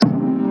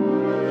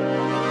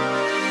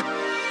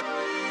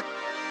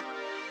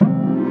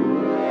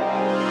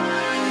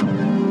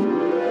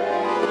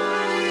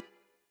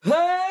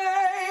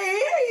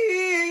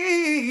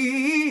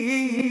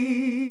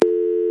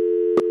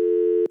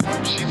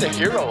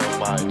of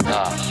mine.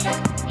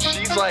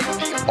 She's like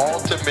the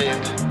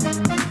ultimate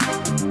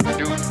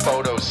nude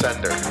photo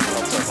sender.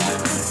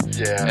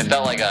 Yeah. It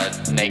felt like a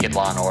naked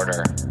Law and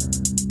Order.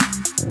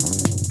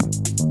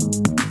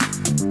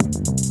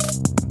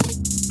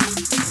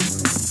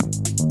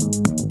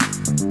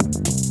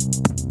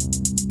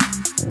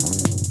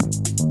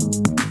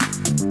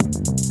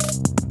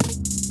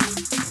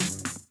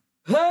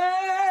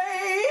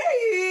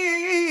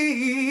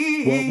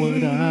 What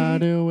would I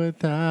do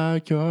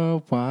without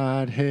your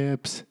wide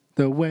hips?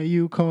 The way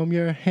you comb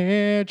your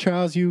hair,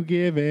 Charles, you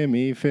giving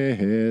me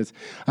fits.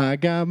 I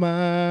got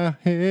my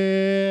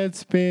head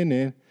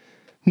spinning,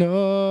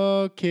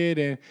 no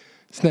kidding.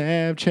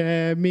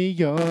 Snapchat me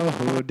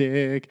your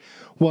dick.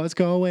 What's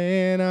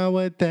going on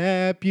with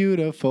that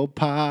beautiful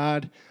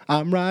pod?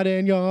 I'm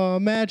riding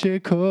your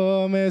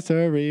magical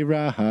mystery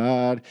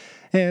ride.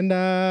 And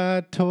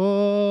I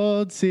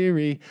told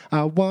Siri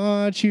I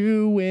want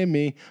you with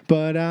me,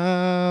 but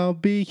I'll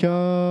be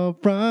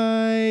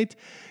alright.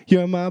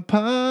 You're my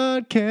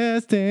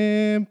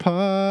podcasting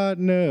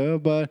partner,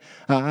 but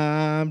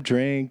I'm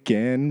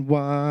drinking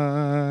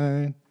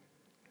wine.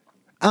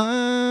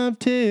 I'm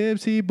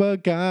tipsy,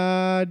 but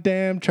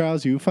goddamn,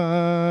 Charles, you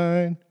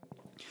fine.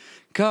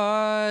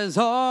 'Cause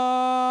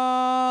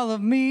all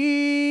of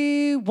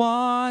me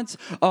wants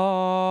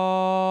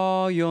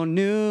all your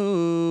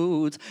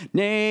nudes,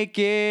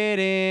 naked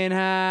in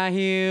high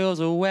heels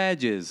or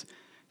wedges.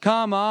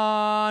 Come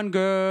on,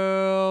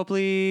 girl,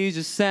 please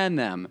just send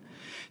them.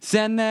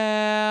 Send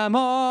them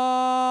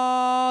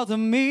all to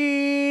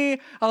me.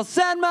 I'll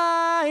send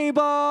my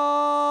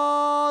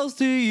balls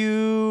to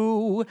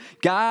you.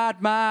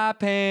 Got my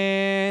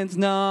pants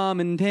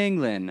numb and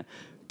tingling.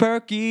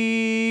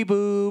 Perky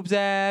boobs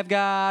have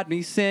got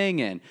me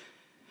singing.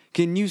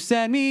 Can you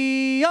send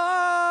me all?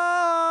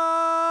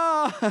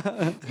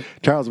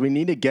 Charles, we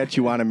need to get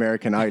you on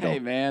American Idol. Hey,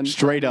 man.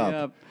 Straight sign me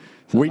up.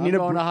 I'm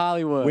going to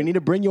Hollywood. We need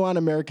to bring you on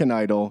American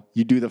Idol.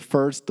 You do the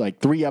first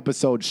 3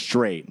 episodes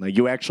straight. Like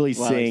you actually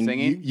sing.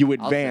 singing? You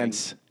I'll advance,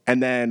 sing.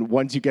 and then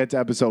once you get to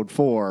episode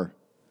 4,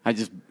 I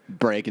just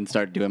break and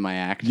start doing my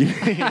act. you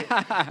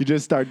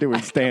just start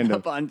doing stand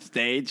Up up. on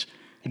stage.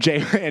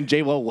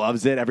 J-Lo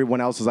loves it. Everyone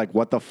else is like,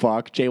 "What the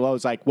fuck?"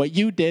 J-Lo's like, "What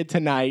you did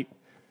tonight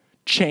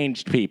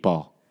changed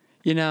people."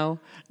 You know,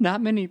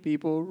 not many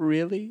people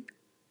really.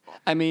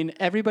 I mean,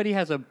 everybody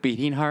has a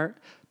beating heart,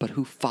 but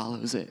who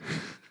follows it?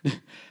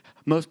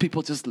 Most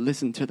people just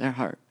listen to their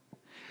heart.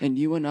 And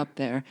you went up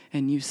there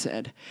and you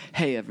said,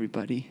 "Hey,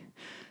 everybody,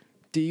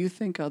 do you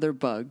think other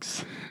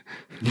bugs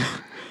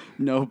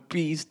no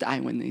bees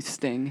die when they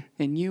sting?"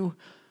 And you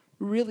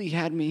really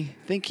had me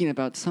thinking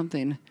about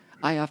something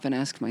I often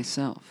ask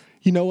myself.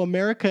 You know,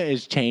 America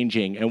is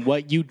changing, and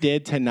what you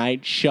did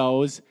tonight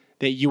shows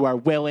that you are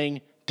willing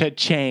to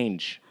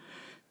change.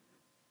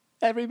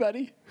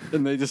 Everybody.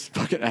 And they just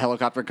a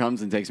helicopter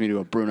comes and takes me to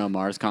a Bruno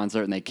Mars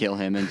concert and they kill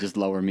him and just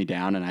lower me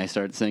down and I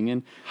start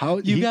singing.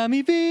 You got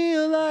me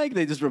feel like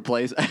they just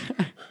replace.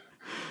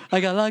 I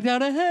got locked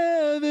out of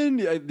heaven.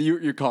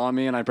 You're calling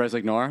me and I press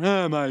ignore.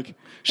 Mike.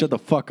 Shut the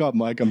fuck up,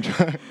 Mike. I'm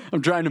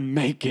trying to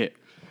make it.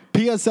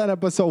 PSN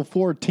episode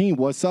 14.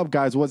 What's up,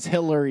 guys? What's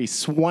Hillary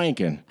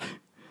swanking?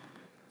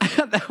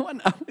 That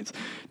one,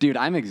 dude,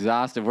 I'm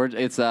exhausted.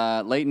 It's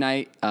late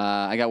night.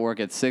 I got work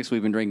at 6.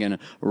 We've been drinking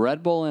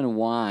Red Bull and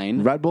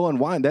wine. Red Bull and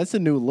wine. That's a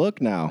new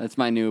look now. That's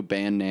my new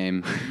band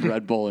name,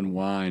 Red Bull and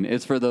wine.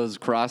 It's for those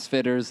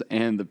CrossFitters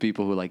and the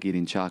people who like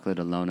eating chocolate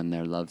alone in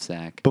their love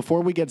sack.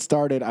 Before we get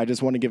started, I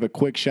just want to give a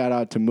quick shout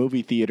out to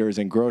movie theaters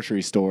and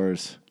grocery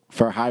stores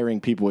for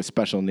hiring people with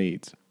special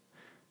needs.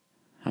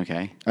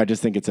 Okay. I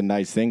just think it's a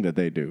nice thing that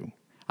they do.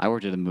 I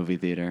worked at a movie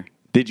theater.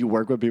 Did you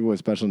work with people with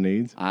special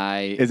needs?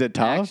 Is it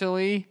tough?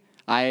 Actually,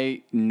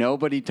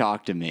 nobody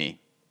talked to me.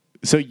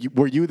 So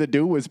were you the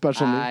dude with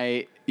special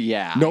needs?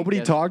 Yeah. Nobody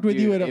talked with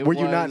you? Were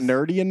you not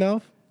nerdy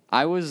enough?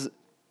 I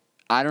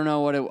don't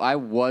know what I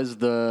was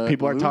the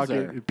People are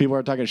loser.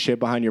 talking shit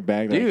behind your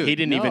back. Like, Dude, he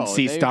didn't even no,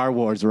 see Star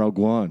Wars Rogue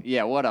One.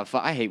 Yeah,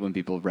 I hate when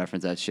people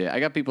reference that shit. I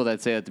got people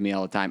that say that to me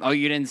all the time. Oh,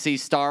 you didn't see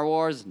Star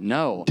Wars?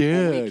 No.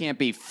 Dude. Well, we can't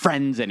be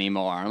friends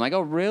anymore. I'm like,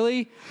 oh,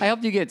 really? I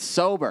helped you get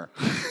sober.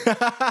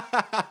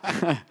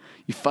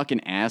 You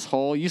fucking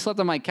asshole. You slept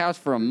on my couch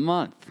for a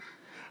month.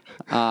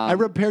 I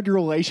repaired your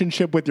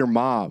relationship with your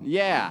mom.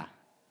 Yeah.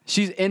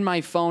 She's in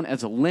my phone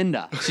as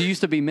Linda. She used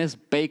to be Miss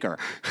Baker.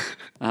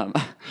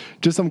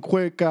 Just some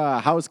quick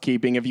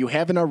housekeeping. If you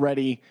haven't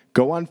already,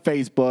 go on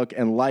Facebook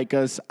and like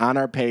us on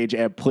our page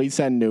at Please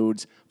Send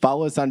Nudes.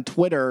 Follow us on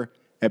Twitter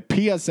at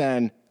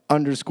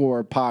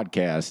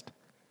PSN_podcast.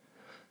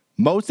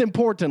 Most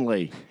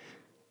importantly,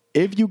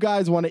 if you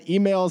guys want to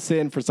email us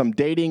in for some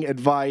dating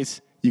advice,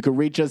 you can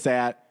reach us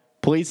at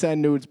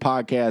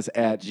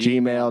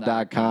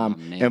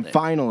pleasesendnudspodcast@gmail.com. And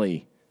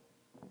finally,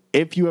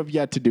 if you have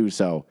yet to do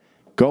so,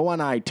 go on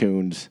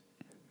iTunes,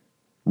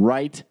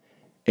 write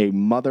a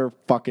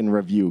motherfucking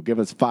review. Give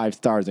us 5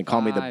 stars and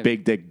call me the 5.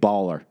 big dick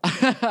baller.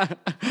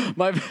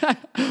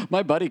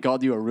 My buddy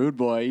called you a rude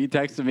boy. He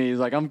texted me. He's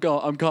like, I'm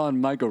calling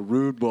Mike a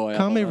rude boy.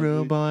 Call me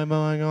rude boy,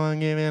 boy, go and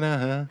give it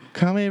a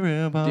call me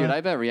rude boy. Dude,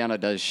 I bet Rihanna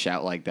does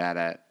shout like that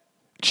at.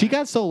 She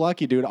got so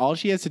lucky, dude. All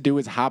she has to do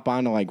is hop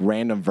on to like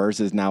random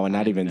verses now and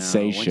not even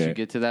say Once shit. you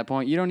get to that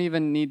point, you don't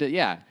even need to.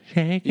 Yeah,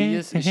 you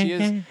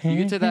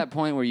get to that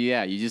point where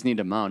you just need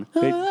to moan.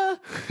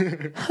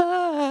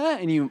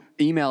 And you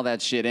email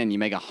that shit in. You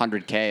make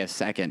 $100K a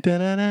second.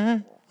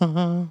 Da-da-da,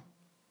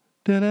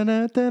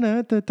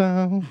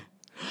 da-da-da-da-da-da.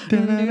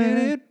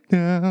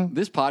 Da-da-da-da.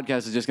 This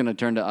podcast is just gonna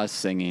turn to us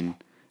singing.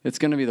 It's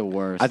gonna be the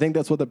worst. I think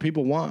that's what the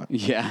people want.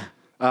 Yeah.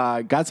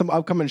 Got some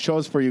upcoming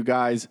shows for you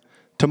guys.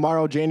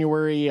 Tomorrow,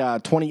 January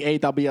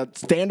 28th, I'll be at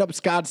Stand Up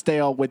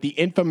Scottsdale with the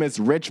infamous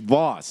Rich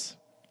Voss,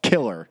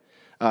 killer.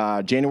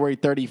 January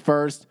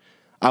 31st,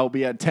 I will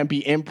be at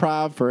Tempe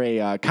Improv for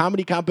a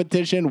comedy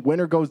competition.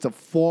 Winner goes to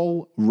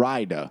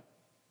Florida.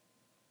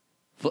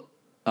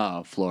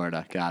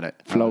 Florida. Got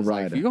it.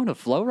 Florida. You going to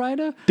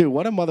Florida? Dude,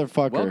 what a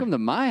motherfucker. Welcome to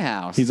my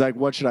house. He's like,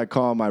 what should I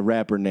call my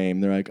rapper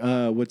name? They're like,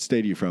 what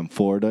state are you from?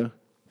 Florida?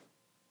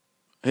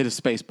 Hit a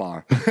space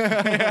bar.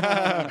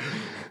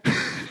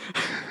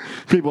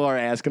 People are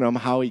asking him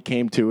how he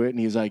came to it, and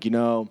he's like,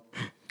 I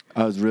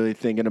was really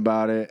thinking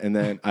about it, and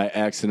then I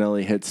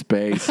accidentally hit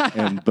space,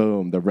 and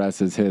boom, the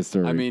rest is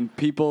history. I mean,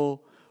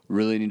 people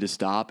really need to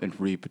stop and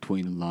read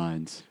between the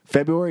lines.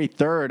 February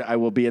 3rd, I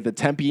will be at the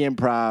Tempe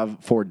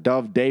Improv for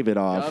Dove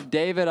Davidoff. Dove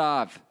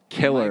Davidoff.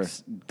 Killer.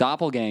 Mike's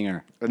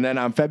doppelganger. And then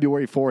on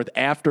February 4th,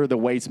 after the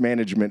Waste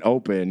Management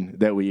Open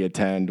that we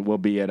attend, we'll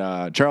be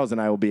at, Charles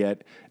and I will be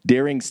at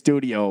Deering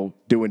Studio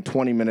doing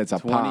 20 minutes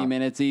of 20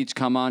 minutes each.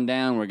 Come on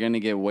down. We're going to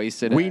get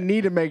wasted. We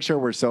need to make sure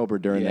we're sober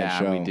during that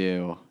show. Yeah, we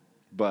do.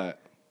 But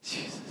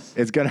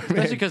it's going to be...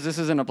 Especially because this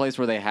isn't a place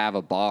where they have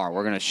a bar.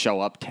 We're going to show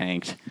up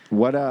tanked.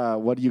 What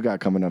do you got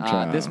coming up,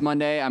 Charles? This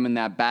Monday, I'm in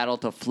that battle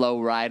to Flo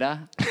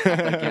Rida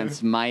up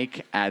against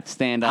Mike at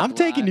Stand Up I'm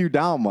taking Live. you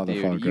down,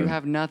 motherfucker. Dude, you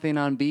have nothing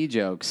on B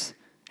jokes.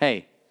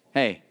 Hey,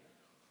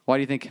 why do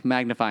you think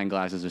magnifying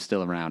glasses are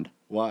still around?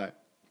 What?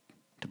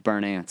 To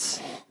burn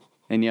ants.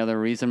 Any other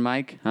reason,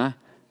 Mike? Huh?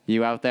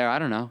 You out there, I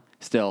don't know,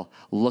 still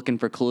looking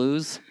for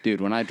clues?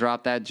 Dude, when I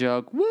drop that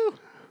joke, woo!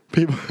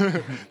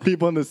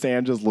 People in the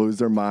sand just lose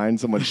their mind.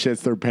 Someone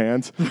shits their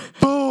pants.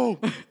 Boom!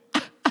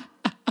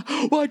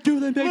 What do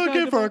they make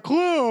Looking for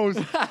clues.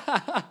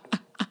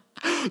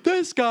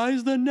 This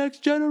guy's the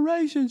next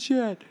generation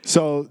shit.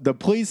 So the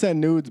Police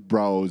and Nudes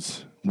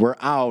bros were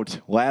out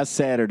last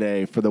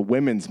Saturday for the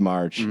Women's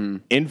March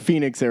in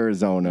Phoenix,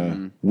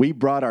 Arizona. We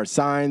brought our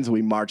signs.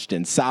 We marched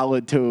in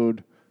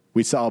solitude.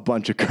 We saw a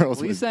bunch of girls.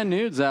 Police and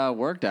Nudes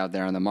worked out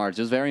there on the march.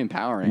 It was very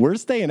empowering. We're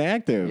staying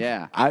active.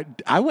 Yeah.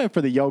 I went for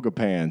the yoga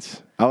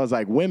pants. I was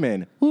like,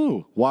 women,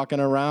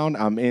 walking around,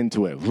 I'm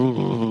into it.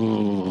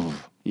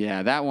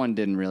 Yeah, that one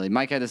didn't really.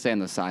 Mike had to stay on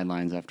the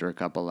sidelines after he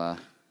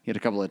had a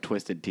couple of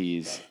twisted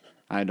tees.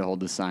 I had to hold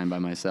the sign by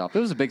myself. It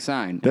was a big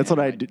sign. That's what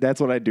I do. That's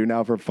what I do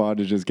now for fun,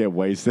 to just get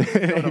wasted.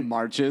 Go to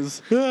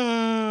marches.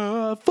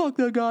 Fuck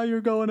the guy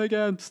you're going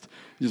against.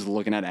 Just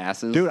looking at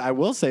asses. Dude, I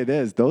will say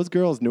this. Those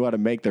girls knew how to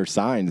make their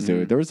signs,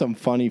 dude. There were some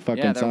funny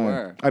fucking Yeah, there signs.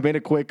 were. I made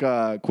a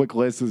quick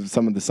list of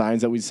some of the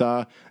signs that we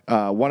saw.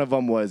 One of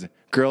them was,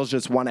 girls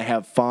just want to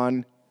have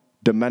fun,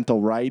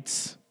 demental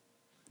rights.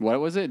 What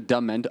was it?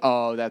 Dement.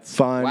 Oh, that's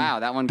Fun.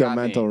 Wow, that one got me.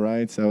 Demental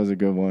rights. That was a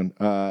good one.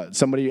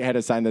 Somebody had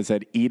a sign that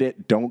said, eat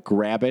it, don't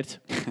grab it,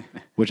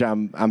 which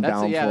I'm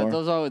down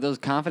for. Those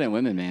confident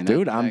women, man.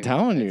 Dude, I'm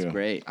telling you. It's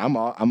great. I'm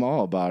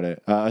all about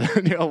it.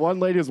 One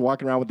lady was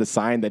walking around with a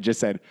sign that just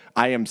said,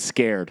 I am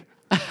scared.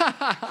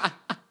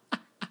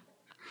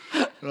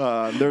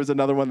 There was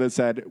another one that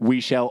said, we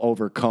shall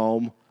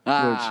overcome, which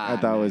I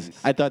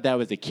thought that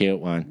was a cute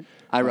one.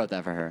 I wrote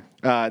that for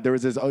her. There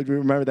was this,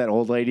 remember that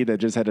old lady that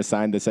just had a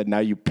sign that said, now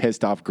you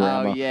pissed off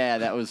grandma? Oh, yeah,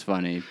 that was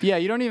funny. Yeah,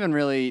 you don't even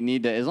really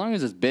need to, as long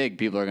as it's big,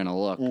 people are going to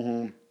look.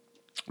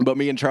 Mm-hmm. But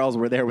me and Charles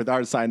were there with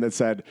our sign that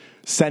said,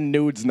 send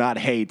nudes, not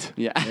hate.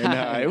 Yeah.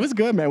 And, it was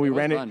good, man. We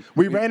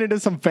ran into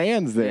some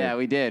fans there. Yeah,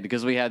 we did,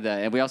 because we had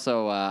that. And we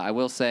also, I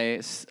will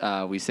say,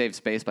 we saved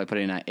space by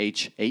putting an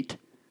H8.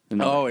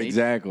 Oh,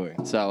 exactly.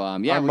 So,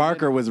 yeah. Our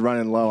marker was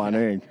running low on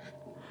ink.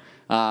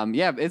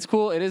 Yeah, it's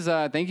cool. It is.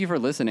 Thank you for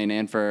listening,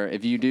 and for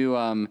if you do.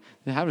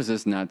 How does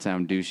this not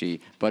sound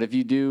douchey? But if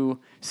you do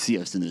see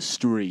us in the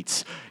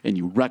streets and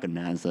you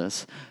recognize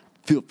us,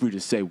 feel free to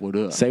say what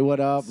up. Say what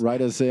up.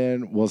 Write us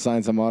in. We'll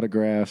sign some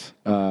autographs.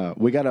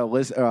 We got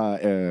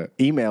a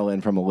email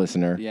in from a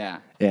listener. Yeah.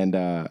 And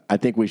I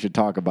think we should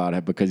talk about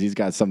it because he's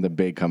got something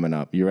big coming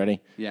up. You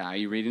ready? Yeah. Are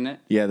you reading it?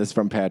 Yeah, this is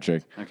from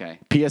Patrick. Okay.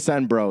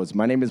 PSN Bros.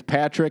 My name is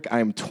Patrick.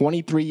 I am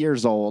 23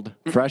 years old,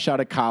 fresh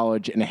out of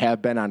college, and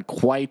have been on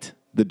quite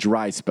the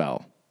dry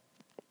spell.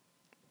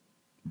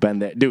 been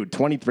there. Dude,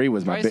 23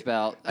 was my Dry big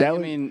spell. That I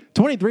was, mean-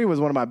 23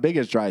 was one of my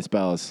biggest dry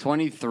spells.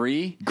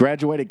 23.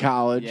 Graduated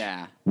college.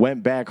 Yeah.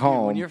 Went back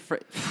home. When you're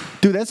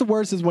Dude, that's the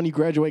worst is when you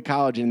graduate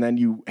college and then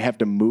you have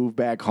to move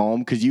back home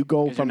because you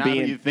go from you're not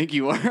being. who you think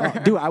you are.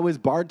 Dude, I was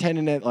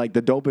bartending at like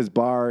the dopest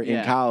bar in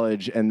Yeah.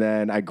 college, and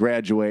then I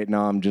graduate.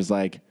 Now I'm just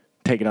like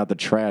taking out the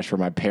trash for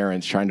my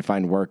parents, trying to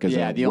find work as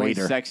yeah, a the only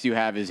waiter. sex you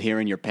have is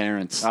hearing your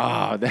parents.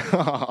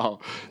 Oh,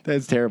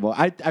 that's terrible.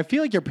 I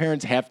feel like your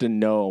parents have to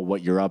know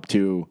what you're up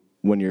to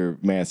when you're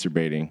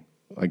masturbating,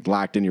 like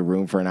locked in your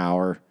room for an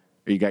hour,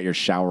 or you got your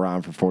shower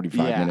on for 45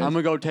 yeah, minutes. I'm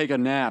gonna go take a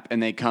nap,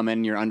 and they come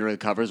in. You're under the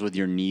covers with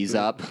your knees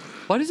up.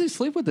 Why does he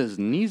sleep with his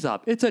knees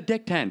up? It's a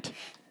dick tent.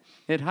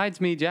 It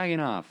hides me jacking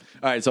off.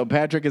 All right, so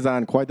Patrick is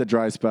on quite the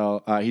dry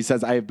spell. He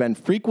says, I have been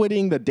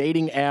frequenting the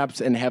dating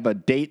apps and have a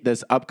date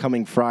this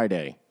upcoming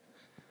Friday.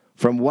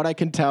 From what I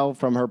can tell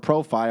from her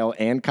profile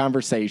and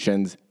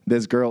conversations,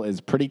 this girl is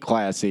pretty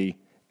classy,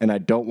 and I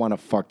don't want to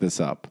fuck this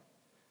up.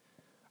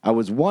 I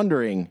was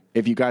wondering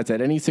if you guys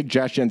had any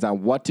suggestions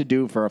on what to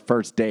do for a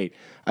first date.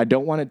 I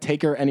don't want to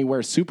take her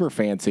anywhere super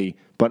fancy,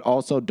 but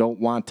also don't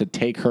want to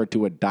take her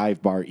to a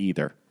dive bar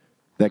either.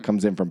 That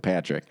comes in from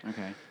Patrick.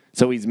 Okay.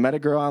 So he's met a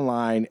girl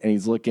online, and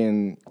he's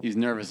looking... He's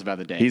nervous about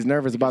the date. He's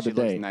nervous about Because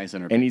the she looks date. nice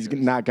in her and he's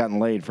pictures. not gotten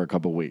laid for a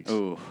couple weeks.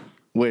 Ooh.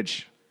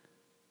 Which,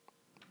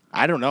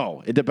 I don't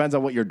know. It depends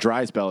on what your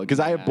dry spell is.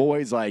 Because I have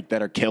boys like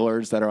that are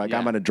killers that are like, Yeah.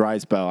 I'm on a dry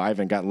spell. I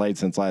haven't gotten laid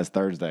since last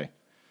Thursday.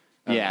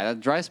 Yeah, that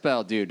dry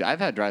spell, dude. I've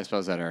had dry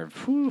spells that are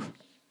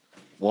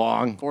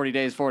Long. 40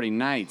 days, 40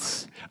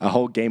 nights. A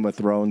whole Game of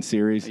Thrones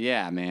series.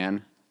 Yeah,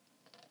 man.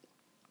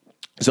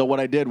 So what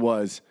I did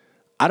was,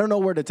 I don't know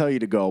where to tell you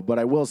to go, but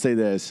I will say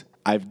this.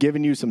 I've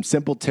given you some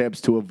simple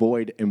tips to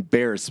avoid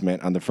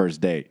embarrassment on the first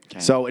date. Okay.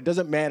 So it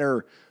doesn't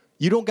matter.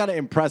 You don't got to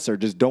impress her.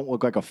 Just don't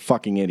look like a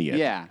fucking idiot.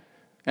 Yeah.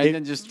 And It-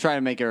 then just try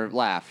to make her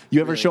laugh. You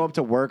ever Really. show up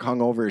to work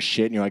hungover as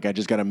shit and you're like, I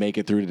just got to make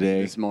it through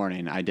today? This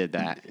morning, I did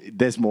that.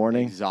 This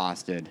morning?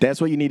 Exhausted. That's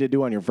what you need to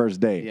do on your first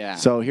date. Yeah.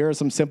 So here are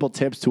some simple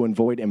tips to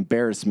avoid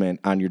embarrassment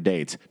on your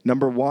dates.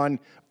 Number 1,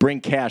 bring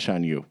cash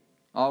on you.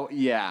 Oh,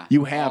 yeah.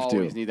 You have to.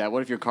 Always need that.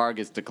 What if your card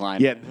gets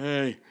declined? Yeah.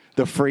 Hey,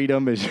 The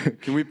freedom is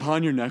can we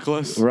pawn your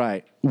necklace?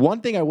 right. One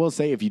thing I will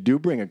say, if you do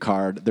bring a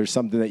card, there's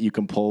something that you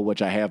can pull,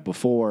 which I have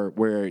before,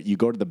 where you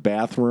go to the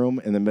bathroom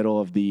in the middle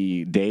of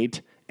the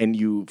date and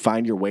you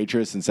find your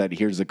waitress and said,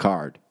 "Here's the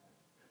card."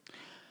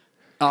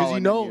 Because Oh, you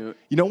and know,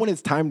 then when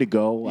it's time to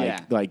go,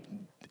 like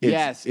it's,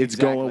 Yes, it's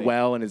going exactly.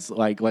 well, and it's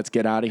like, let's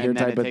get out of here and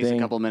then type it of takes thing.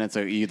 a couple minutes.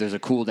 There's a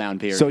cool down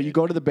period. So you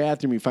go to the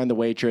bathroom, you find the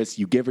waitress,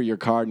 you give her your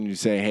card, and you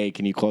say, "Hey,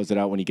 can you close it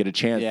out when you get a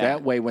chance?" Yeah.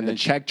 That way, when And the then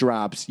check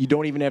drops, you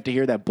don't even have to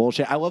hear that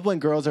bullshit. I love when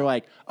girls are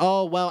like,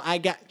 "Oh, well, I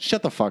got."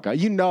 Shut the fuck up.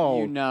 You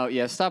know,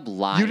 yeah, stop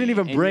lying. you didn't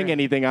even And bring you're-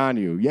 anything on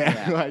you.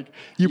 Yeah, Yeah. like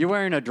you. You're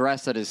wearing a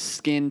dress that is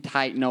skin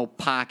tight, no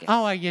pockets.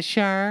 Oh, are you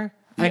sure?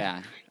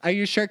 Yeah. Are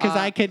you sure? Because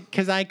I could.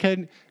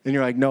 And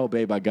you're like, "No,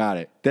 babe, I got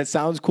it." That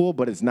sounds cool,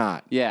 but it's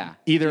not. Yeah.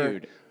 Either.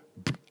 Dude.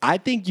 I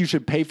think you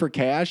should pay for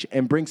cash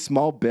and bring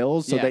small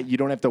bills so Yeah. that you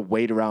don't have to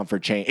wait around for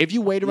change. If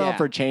you wait around Yeah.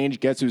 for change,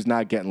 guess who's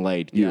not getting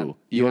laid? You.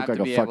 You look have like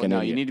to a be fucking No,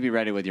 idiot. you need to be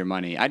ready with your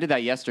money. I did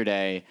that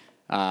yesterday,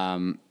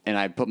 and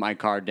I put my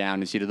card down,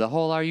 and she did the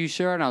whole "Are you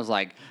sure?" And I was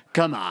like,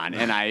 "Come on!"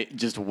 And I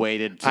just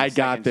waited. 2 I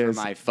got seconds this.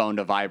 for my phone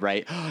to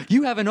vibrate.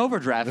 You have an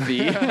overdraft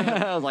fee.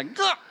 I was like,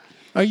 "Ugh."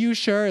 Are you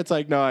sure? It's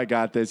like, no, I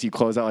got this. You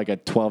close out like a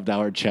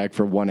 $12 check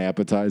for one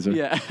appetizer.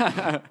 "Yeah."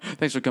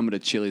 Thanks for coming to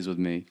Chili's with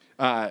me.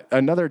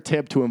 Another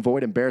tip to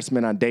avoid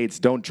embarrassment on dates,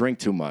 don't drink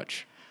too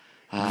much.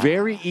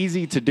 Very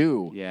easy to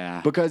do.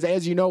 Yeah. Because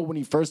as you know, when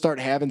you first start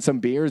having some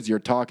beers, you're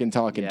talking.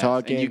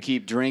 Yes, and you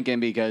keep drinking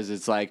because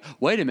it's like,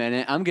 wait a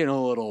minute, I'm getting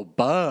a little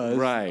buzz.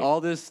 Right.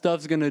 All this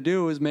stuff's gonna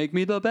do is make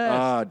me the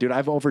best. Dude,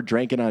 I've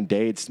overdrinking on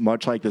dates.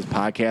 Much like this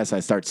podcast, I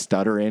start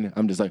stuttering.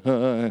 I'm just like,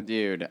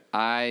 Dude,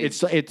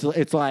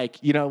 It's like,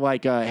 you know,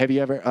 like, have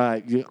you ever?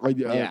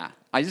 yeah.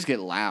 I just get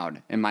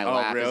loud, and my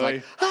laugh is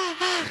like,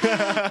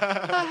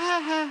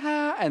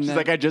 and She's then,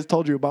 like, I just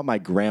told you about my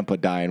grandpa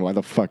dying. Why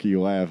the fuck are you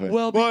laughing?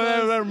 Well,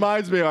 that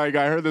reminds me. Like,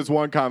 I heard this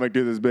one comic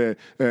do this bit.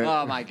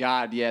 oh my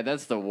god, yeah,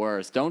 that's the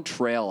worst. Don't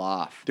trail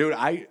off. Dude,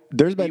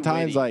 there's been Be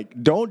times witty.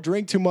 like, don't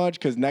drink too much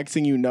because next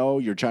thing you know,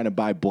 you're trying to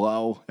buy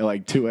blow at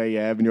like 2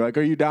 a.m. and you're like,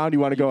 are you down? Do you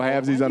want to go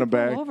halvesies Why'd on a you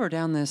pull bag? over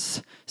down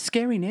this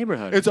scary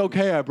neighborhood. It's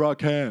okay. I brought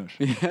cash.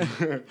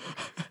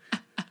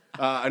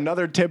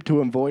 Another tip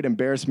to avoid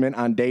embarrassment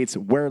on dates,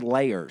 wear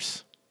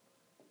layers.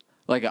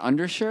 like an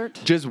undershirt.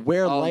 Just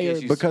wear Oh, in case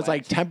layers you because sweat.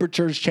 like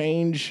temperatures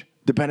change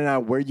depending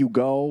on where you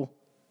go.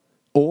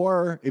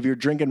 Or if you're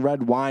drinking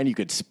red wine, you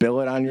could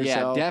spill it on Yeah,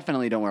 yourself.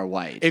 definitely don't wear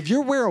white. If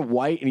you're wearing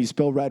white and you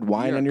spill red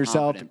wine You're a on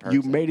yourself, confident you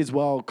person. may as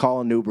well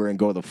call an Uber and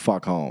go the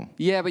fuck home.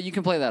 yeah, but you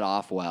can play that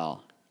off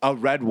well. A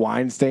red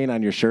wine stain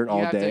on your shirt all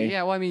have to- day.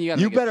 yeah, well, I mean, you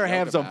gotta You make a better joke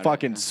have some about it.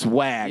 fucking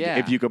swag Yeah.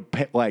 if you could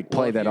play Well,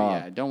 if that you-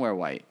 off. Yeah, don't wear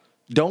white.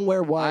 Don't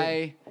wear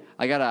white.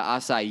 I got an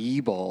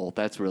acai bowl.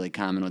 That's really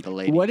common with the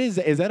ladies. What is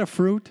that a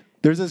fruit?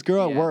 There's this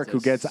girl at Yeah, work who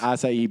it's gets a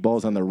acai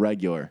bowls on the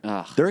regular.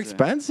 Ugh, They're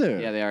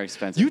expensive. Yeah, they are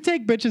expensive. You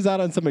take bitches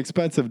out on some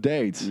expensive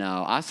dates.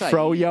 No, acai.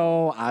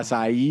 Froyo,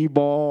 acai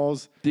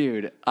bowls.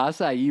 Dude,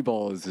 acai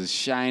bowl is as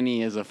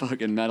shiny as a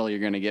fucking medal you're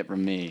going to get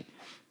from me.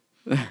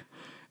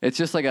 It's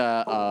just like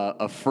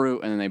a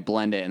fruit, and then they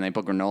blend it, and they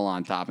put granola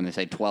on top, and they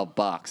say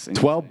 $12. And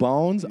 12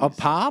 bones? A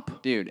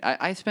pop? dude,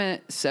 I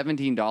spent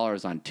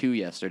 $17 on 2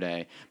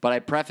 yesterday, but I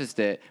prefaced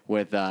it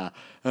with,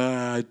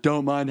 I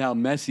don't mind how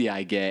messy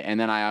I get, and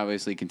then I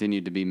obviously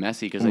continued to be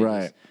messy because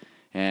Right.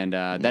 and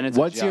then it's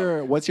What's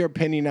a joke. your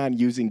opinion on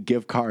using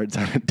gift cards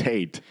on a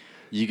date?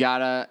 You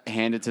gotta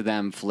hand it to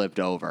them flipped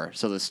over,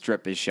 so the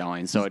strip is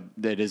showing, so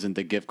it isn't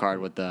the gift card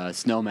with the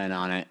snowman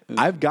on it.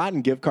 I've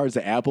gotten gift cards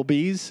to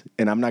Applebee's,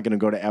 and I'm not going to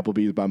go to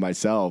Applebee's by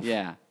myself.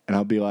 Yeah. And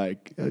I'll be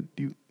like,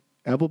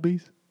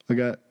 Applebee's? I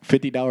got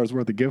 $50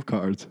 worth of gift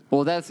cards.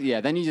 Well, then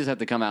you just have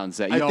to come out and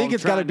say, I think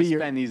it's gotta be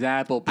your- spend these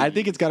Applebee's. I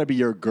think it's got to be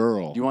your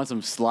girl. You want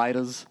some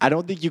sliders? I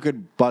don't think you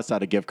could bust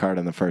out a gift card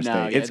on the first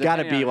date. yeah, It's got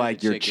to depending be on who like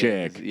the your is.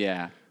 chick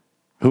Yeah.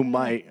 who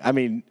might, I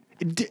mean,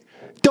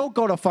 don't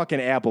go to fucking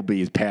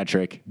Applebee's,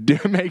 Patrick.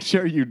 Make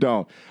sure you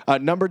don't.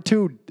 Number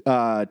 2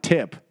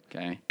 tip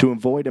Okay. to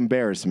avoid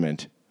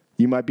embarrassment.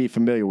 You might be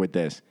familiar with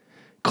this.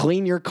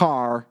 Clean your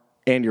car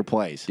and your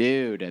place.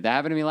 Dude, that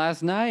happened to me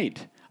last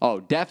night. Oh,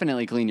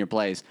 definitely clean your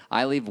place.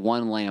 I leave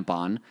one lamp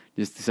on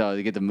just so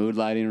to get the mood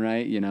lighting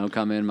right.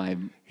 Come in my.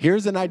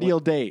 Here's an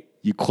ideal date.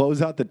 You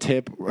close out the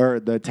tip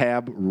or the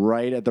tab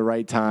right at the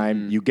right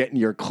time. You get in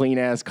your clean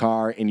ass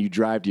car and you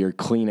drive to your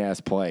clean ass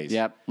place.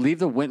 Yep. If you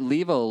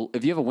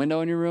have a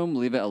window in your room,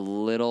 leave it a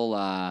little.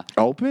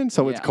 Open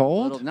so it's Yeah,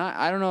 cold.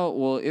 I don't know.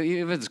 Well,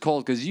 if it's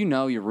cold, because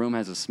your room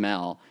has a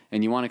smell,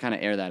 and you want to kind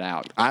of air that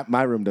out.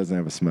 My room doesn't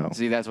have a smell.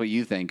 See, that's what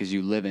you think, because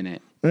you live in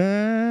it.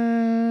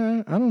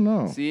 I don't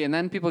know. See, and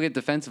then people get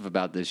defensive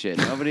about this shit.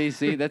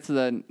 See, that's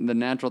the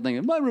natural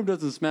thing. My room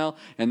doesn't smell,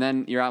 and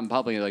then you're out in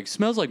public, you're like,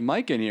 smells like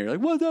Mike in here. Like,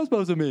 what's that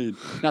supposed to mean?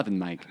 Nothing,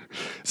 Mike.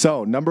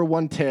 So, number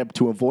 1 tip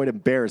to avoid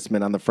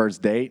embarrassment on the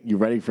first date. You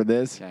ready for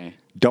this? Okay.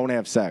 Don't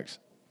have sex.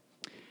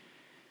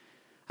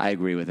 I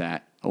agree with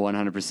that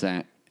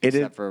 100%. It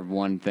Except is- for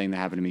one thing that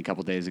happened to me a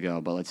couple days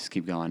ago, but let's just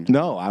keep going.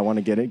 No, I want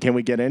to get it. Can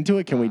we get into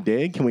it? Can we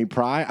dig? Can we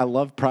pry? I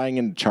love prying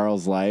into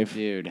Charles' life.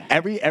 Dude.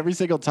 Every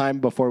single time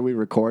before we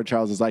record,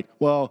 Charles is like,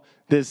 well,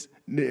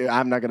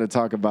 I'm not going to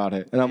talk about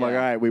it. And I'm like, all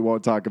Yeah. right, we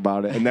won't talk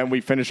about it. And then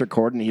we finish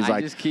recording. He's I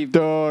like, just keep-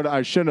 dude,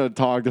 I shouldn't have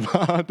talked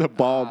about the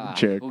bald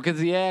chick. Well, because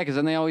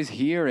then they always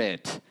hear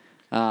it.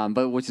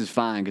 But which is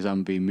fine, because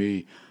I'm being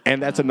me. And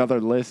that's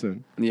another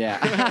listen. Yeah.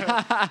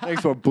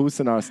 Thanks for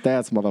boosting our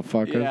stats,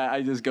 motherfucker. Yeah,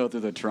 I just go through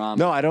the trauma.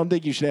 No, I don't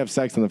think you should have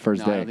sex on the first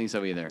No, date. I don't think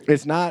so either.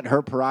 It's not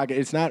her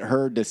prerogative. It's not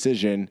her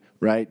decision,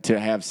 right, to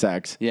have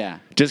sex. Yeah.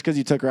 Just because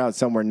you took her out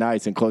somewhere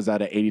nice and closed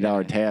out an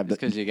 $80 tab,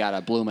 Just because you got a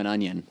blooming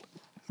onion.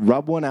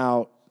 rub one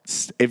out.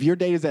 If your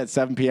date is at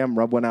 7 p.m.,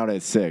 rub one out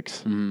at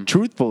 6.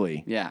 Truthfully.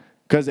 Mm-hmm. Yeah.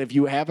 Because if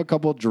you have a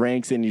couple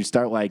drinks and you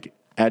start like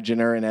edging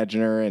her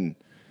and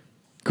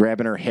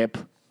grabbing her hip,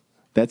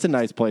 that's a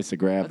nice place to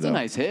grab. That's though. a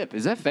nice hip.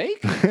 Is that fake?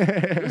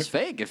 It's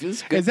fake. If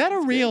it's good, Is that a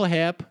it's real good.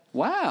 hip?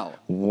 Wow.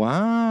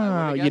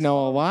 Wow. guess You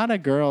know, a lot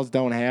of girls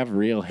don't have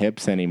real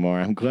hips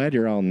anymore. I'm glad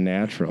you're all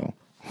natural.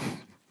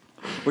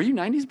 Were you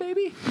 90s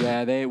baby?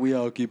 Yeah, we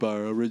all keep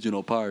our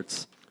original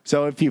parts.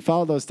 So if you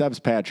follow those steps,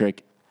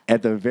 Patrick,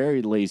 at the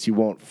very least, you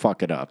won't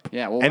fuck it up.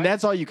 Yeah, well, and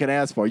that's all you can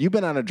ask for. You've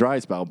been on a dry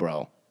spell,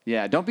 bro.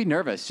 Yeah, don't be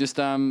nervous. Just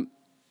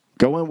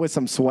Go in with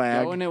some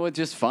swag. go in it with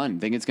just fun.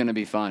 Think it's gonna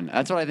be fun.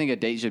 That's what I think a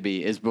date should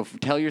be. Is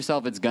tell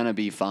yourself it's gonna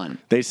be fun.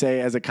 They say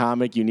as a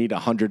comic, you need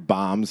 100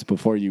 bombs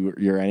before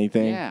you're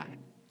anything. Yeah.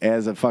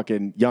 As a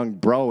fucking young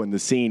bro in the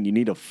scene, you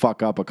need to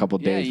fuck up a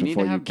couple Yeah, days you need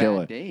before to you have kill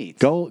bad it.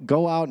 dates.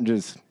 Go out and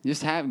just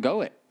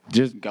Go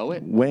it. Go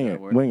it. Wing Is that a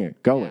it. word? Wing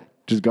it. Go Yeah. it.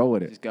 Just go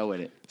with it. Just go with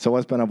it. So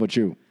what's been up with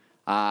you?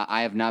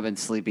 I have not been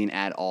sleeping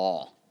at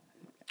all.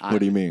 What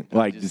do you mean?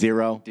 Like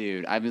zero?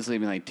 Dude, I've been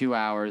sleeping like 2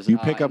 hours. You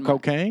pick up and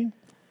cocaine?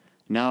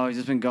 No, I've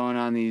just been going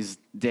on these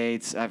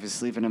dates. I've been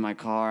sleeping in my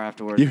car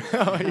afterwards.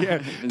 Oh, yeah.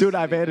 Been Dude,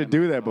 I've had to sleeping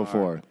do in my that car.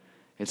 before.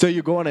 It's So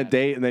you go on a bad.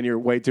 date and then you're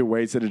way too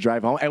wasted to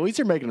drive home. At least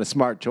you're making a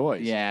smart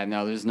choice. Yeah,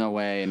 no, there's no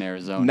way in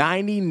Arizona.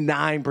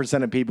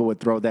 99% of people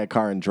would throw that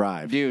car and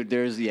drive. Dude,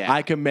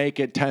 I can make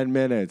it 10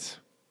 minutes.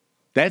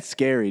 That's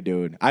scary,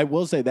 dude. I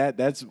will say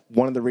that's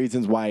one of the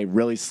reasons why I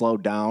really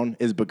slowed down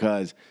is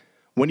because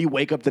when you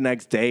wake up the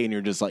next day and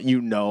you're just like,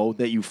 you know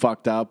that you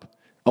fucked up.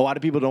 A lot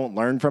of people don't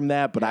learn from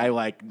that, but I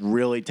like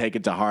really take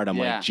it to heart. I'm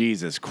Yeah. like,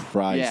 Jesus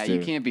Christ, Yeah, dude.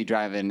 you can't be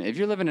driving. If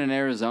you're living in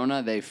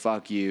Arizona, they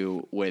fuck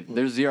you with.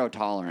 There's zero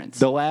tolerance.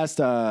 The last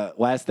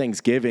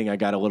Thanksgiving, I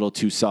got a little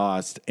too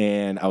sauced,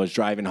 and I was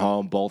driving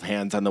home, both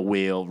hands on the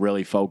wheel,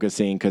 really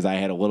focusing because I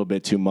had a little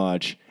bit too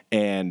much.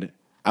 And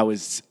I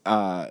was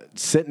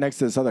sitting next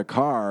to this other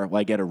car,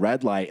 like at a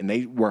red light, and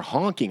they were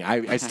honking.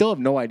 I still have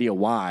no idea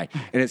why,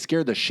 and it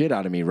scared the shit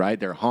out of me. Right?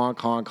 They're honk,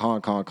 honk,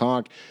 honk, honk,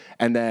 honk,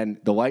 and then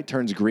the light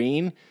turns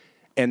green.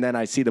 And then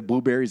I see the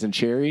blueberries and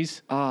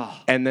cherries. Oh.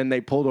 And then they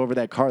pulled over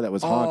that car that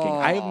was honking.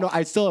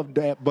 I still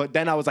have, but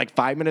then I was like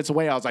 5 minutes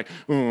away. I was like,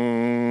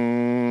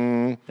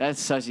 know? That's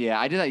such, yeah.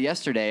 I did that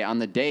yesterday on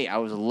the date. I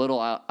was a little,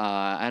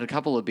 I had a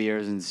couple of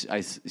beers, and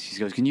she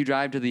goes, "Can you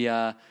drive to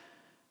the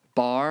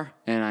bar?"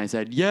 And I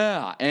said,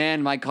 "Yeah."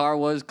 And my car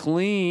was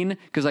clean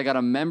because I got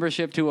a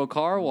membership to a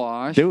car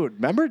wash. Dude,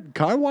 remember,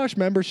 car wash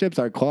memberships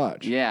are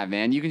clutch. Yeah,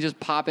 man. You can just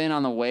pop in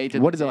on the way to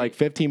What the is it, like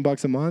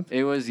 $15 a month?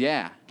 It was,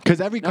 yeah. Because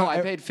every No, car.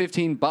 I paid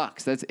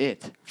 $15. That's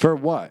it. For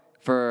what?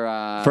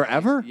 For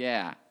Forever?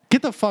 Yeah.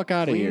 Get the fuck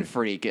out of Clean here.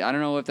 Freak. I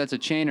don't know if that's a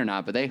chain or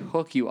not, but they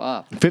hook you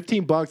up.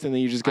 $15 and then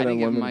you just I get didn't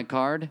give him my unlimited.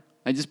 card.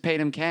 I just paid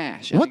him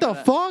cash. What I the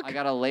fuck? I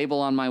got a label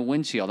on my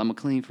windshield. I'm a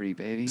Clean Freak,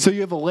 baby. So you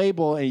have a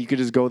label and you could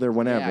just go there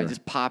whenever. Yeah, I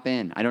just pop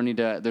in. I don't need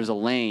to. There's a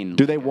lane.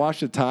 Do they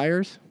wash the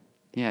tires?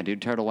 Yeah,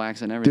 dude, turtle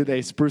wax and Do everything.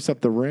 they spruce up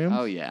the rims?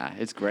 Oh yeah,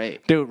 it's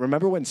great. Dude,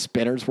 remember when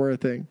spinners were a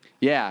thing?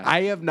 Yeah,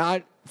 I have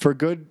not, for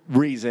good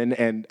reason,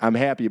 and I'm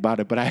happy about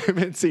it, but I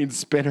haven't seen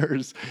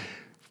spinners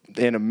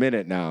in a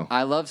minute now.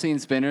 I love seeing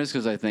spinners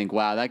because I think,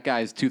 wow, that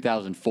guy's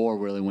 2004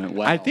 really went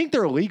well. I think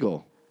they're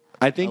illegal.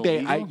 I think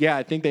Illegal?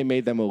 I think they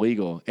made them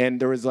illegal. And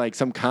there was like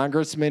some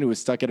congressman who was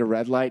stuck at a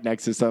red light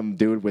next to some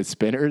dude with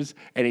spinners,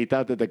 and he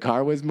thought that the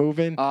car was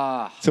moving.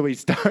 So he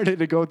started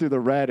to go through the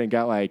red and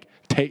got like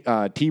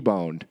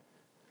T-boned.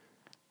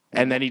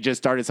 And then he just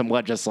started some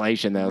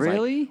legislation that was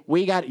Really? like,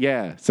 we got,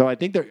 yeah. So I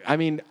think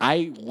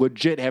I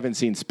legit haven't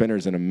seen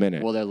spinners in a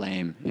minute. Well, they're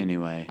lame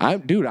anyway. I'm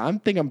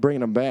bringing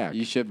them back.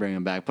 You should bring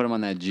him back. Put him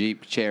on that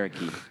Jeep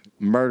Cherokee.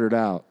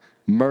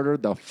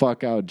 Murdered the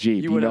fuck out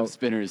Jeep. You would have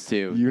spinners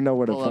too. you know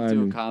where to Pull up find to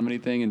me. a comedy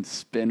thing and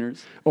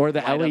spinners. Or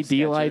the Light up LED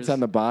lights Skechers. on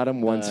the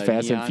bottom once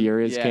Fast and neon.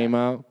 Furious Yeah. came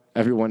out.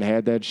 Everyone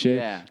had that shit.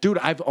 Yeah. Dude,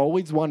 I've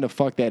always wanted to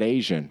fuck that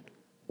Asian.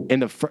 In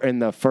the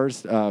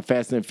first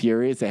Fast and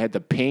Furious, they had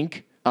the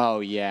pink. Oh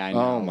yeah, I know.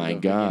 Oh, my The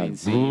God. beginning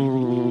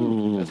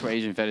scene. That's where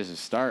Asian fetishes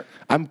start.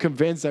 I'm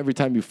convinced every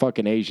time you fuck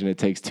an Asian, it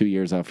takes 2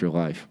 years off your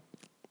life.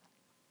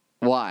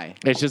 Why?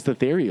 It's just a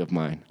theory of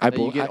mine. That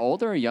you get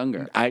older or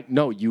younger?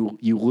 No, you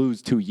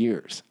lose 2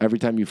 years every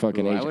time you fuck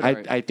an Ooh, I Asian. would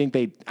argue- I think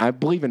I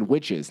believe in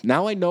witches.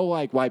 Now I know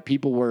like why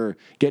people were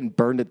getting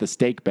burned at the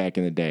stake back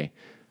in the day.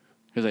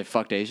 Because they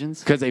fucked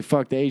Asians? Because they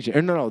fucked Asian.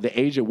 Or no, the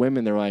Asian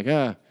women, they're like,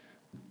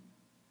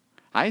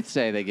 I'd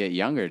say they get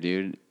younger,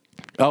 dude.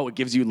 oh, it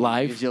gives you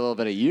life. Gives you a little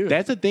bit of youth.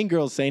 That's a thing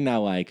girls say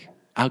now, like,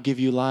 I'll give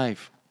you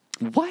life.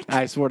 what?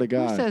 I swear to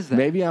God. says that?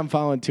 Maybe I'm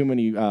following too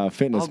many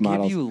fitness I'll give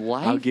models. you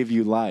life? I'll give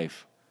you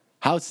life.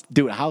 How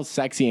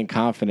sexy and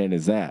confident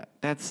is that?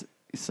 That's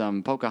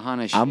some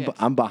Pocahontas shit.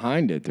 I'm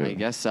behind it, dude. I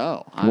guess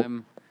so.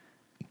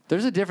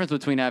 There's a difference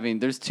between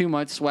there's too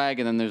much swag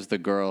and then there's the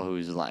girl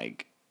who's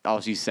like, all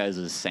she says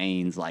is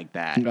sayings like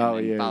that. And Oh,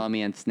 then yeah. Follow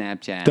me on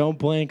Snapchat. Don't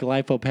blink,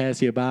 life will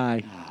pass you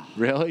by.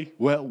 Really?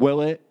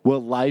 Will it?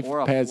 Will life Or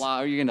a pass?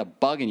 fly, or you're gonna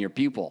bug in your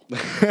pupil.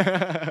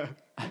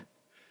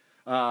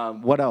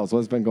 What else?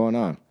 What's been going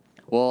on?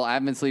 Well, I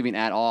haven't been sleeping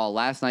at all.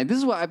 Last night, this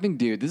is what I've been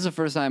doing. This is the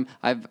first time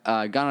I've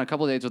gone on a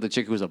couple of dates with a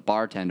chick who's a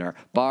bartender.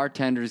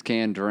 Bartenders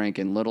can drink,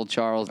 and little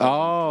Charles doesn't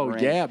Oh,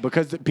 drink. yeah,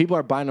 because people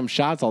are buying them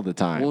shots all the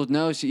time. Well,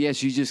 no, she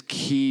just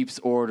keeps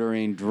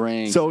ordering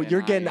drinks. So and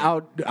you're getting I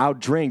out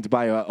drinked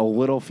by a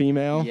little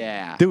female?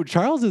 Yeah. Dude,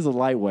 Charles is a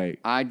lightweight.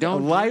 I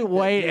don't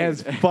Lightweight drink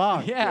as that, dude.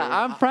 fuck. Yeah, dude.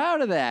 I'm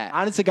proud of that.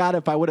 Honest to God,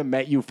 if I would have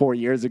met you 4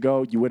 years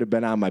ago, you would have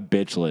been on my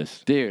bitch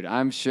list. Dude,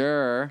 I'm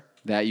sure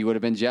that you would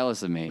have been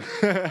jealous of me.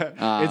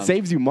 It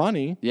saves you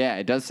money. Yeah,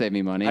 it does save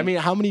me money. I mean,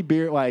 how many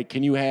beer, like,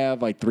 can you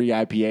have like 3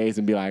 IPAs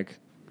and be like,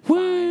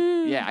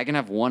 Fine. Yeah, I can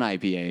have one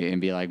IPA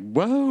and be like,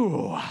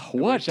 whoa,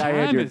 what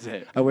time is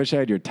it? I wish I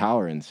had your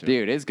tolerance.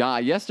 Dude, it's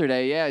gone.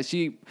 Yesterday, yeah,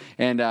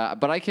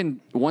 but I can,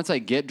 once I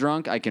get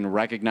drunk, I can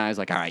recognize,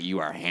 like, all right, you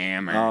are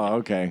hammered. Oh,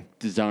 okay.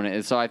 To zone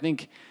it. So I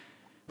think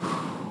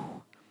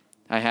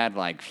I had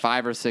like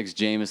 5 or 6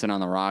 Jameson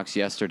on the rocks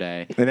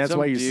yesterday. And that's Some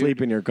why you dude-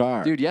 sleep in your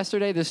car. Dude,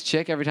 yesterday, this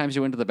chick, every time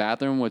she went to the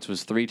bathroom, which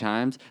was 3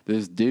 times,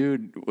 this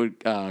dude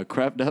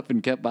crept up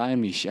and kept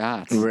buying me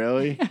shots.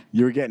 Really?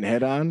 You were getting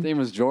hit on? His name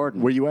was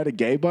Jordan. Were you at a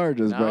gay bar or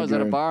just I was at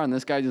a regular- bar, and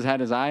this guy just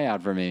had his eye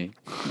out for me.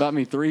 Bought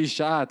me 3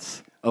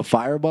 shots. A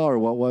fireball or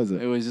what was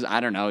It it? was just, I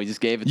don't know. He just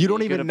gave it You to me.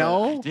 don't He even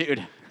could've been- know?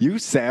 Dude. You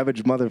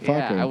savage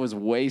motherfucker. Yeah, I was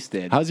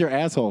wasted. How's your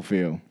asshole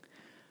feel?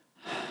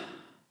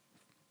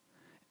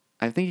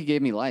 I think he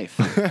gave me life.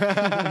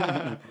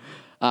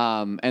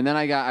 And then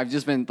I've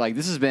just been like,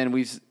 this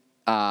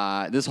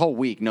whole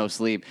week, no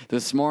sleep.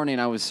 This morning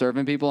I was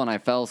serving people and I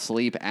fell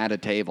asleep at a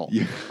table.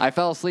 I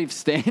fell asleep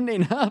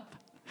standing up.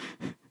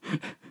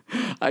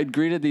 I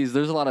greeted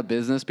there's a lot of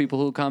business people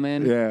who come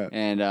in. Yeah.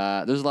 And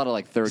there's a lot of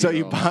like 30 So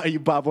you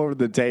pop over to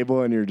the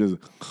table and you're just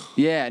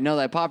Yeah, no,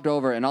 I popped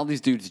over and all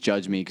these dudes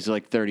judge me because they're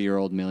like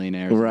 30-year-old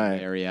millionaires in Right.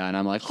 the area. And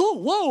I'm like, oh,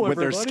 whoa, with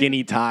their everybody.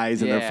 skinny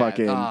ties and their Yeah.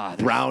 fucking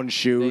They brown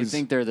shoes.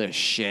 think they're the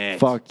shit.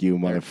 Fuck you,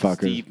 Their motherfucker.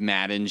 Steve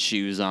Madden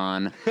shoes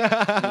on. You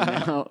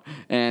know?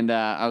 And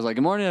I was like,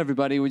 good morning,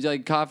 everybody. Would you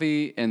like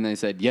coffee? And they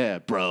said, yeah,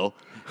 bro.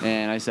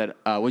 And I said,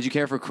 would you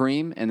care for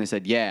cream? And they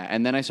said, yeah.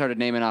 And then I started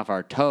naming off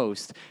our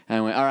toast. And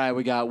I went, all right,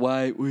 we got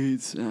white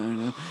wheats.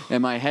 And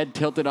my head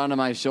tilted onto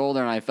my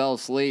shoulder and I fell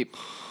asleep.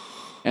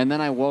 And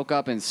then I woke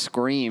up and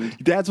screamed.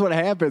 That's what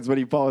happens when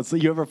you fall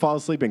asleep. You ever fall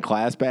asleep in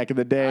class back in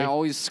the day? I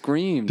always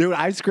screamed. Dude,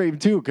 I scream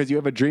too because you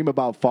have a dream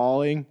about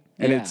falling,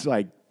 and Yeah. it's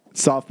like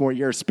sophomore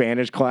year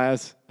Spanish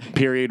class,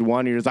 period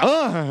 1. You're just like,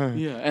 ah.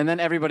 Yeah, and then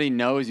everybody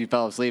knows you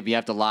fell asleep. You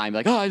have to lie and be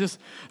like, "Oh, I just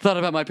thought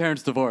about my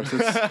parents' divorce.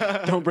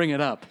 Don't bring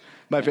it up."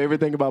 My favorite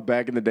thing about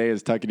back in the day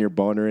is tucking your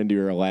boner into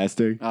your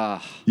elastic.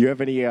 Ugh. You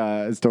have any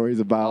stories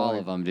about All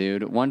of them,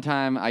 dude. One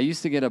time, I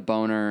used to get a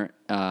boner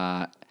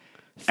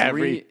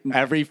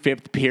every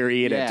fifth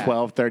period Yeah. at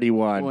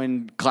 12:31?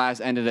 when class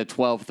ended at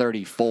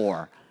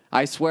 12:34.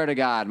 I swear to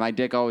God, my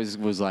dick always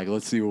was like,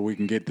 let's see what we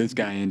can get this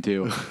guy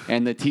into.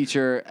 And the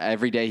teacher,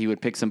 every day he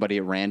would pick somebody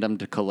at random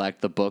to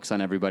collect the books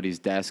on everybody's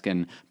desk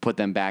and put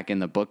them back in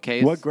the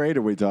bookcase. What grade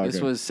are we talking?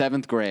 This was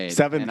 7th grade.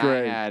 Seventh and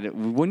grade. I had,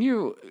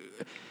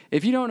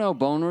 if you don't know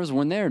boners,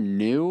 when they're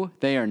new,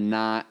 they are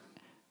not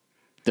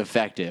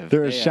defective.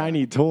 They're a They are-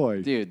 shiny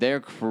toy. Dude,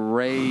 they're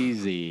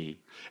crazy.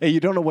 And you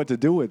don't know what to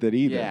do with it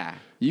either. Yeah.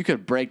 You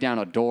could break down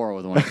a door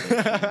with one of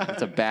those.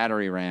 It's a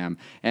battery ram.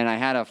 And I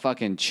had a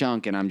fucking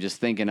chunk, and I'm just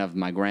thinking of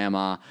my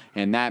grandma,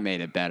 and that made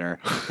it better.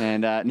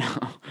 And no,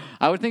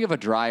 I would think of a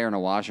dryer and a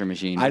washer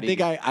machine. I but think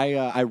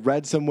I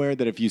read somewhere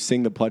that if you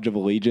sing the Pledge of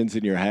Allegiance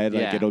in your head,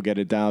 like Yeah. it'll get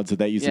it down. So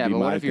that used yeah, to be but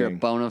my what if you're a thing.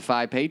 bona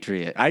fide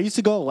patriot? I used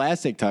to go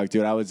elastic tuck,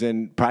 dude. I was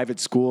in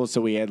private school,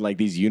 so we had like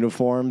these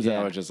uniforms, and I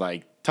Yeah. was just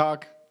like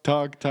tuck,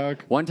 tuck,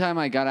 tuck. One time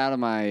I got out of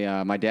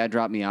my dad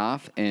dropped me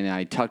off, and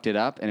I tucked it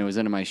up, and it was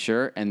into my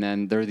shirt, and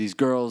then there were these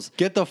girls.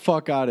 Get the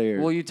fuck out of here.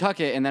 Well, you tuck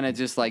it, and then it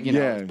just like,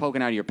 Yeah. it's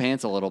poking out of your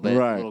pants a little bit,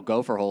 Right. a little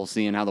gopher hole,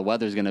 seeing how the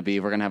weather's going to be.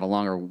 If we're going to have a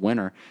longer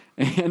winter.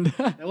 And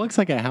it looks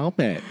like a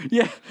helmet.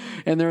 yeah,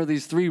 and there were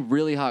these 3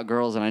 really hot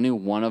girls, and I knew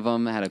one of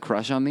them had a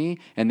crush on me,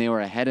 and they were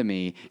ahead of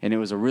me, and it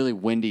was a really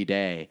windy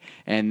day.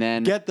 And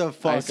then Get the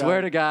fuck I swear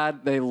out. to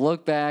God, they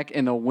looked back,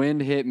 and the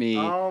wind hit me,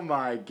 Oh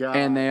my god.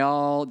 and they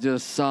all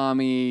just saw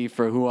me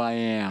for who I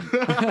am.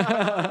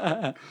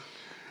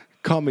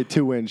 call me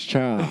 2-inch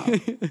child.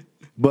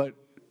 But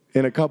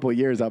in a couple of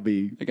years, I'll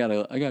be. I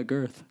got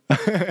girth.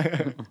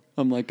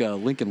 I'm like a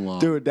Lincoln Log.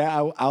 Dude,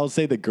 I'll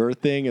say the girth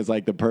thing is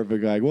like the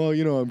perfect, like, well,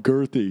 I'm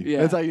girthy.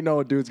 Yeah. That's how you know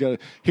a dude's gonna.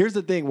 Here's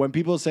the thing: when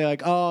people say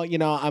like, oh,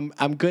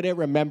 I'm good at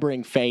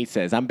remembering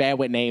faces. I'm bad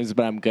with names,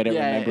 but I'm good at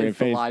yeah, remembering it's a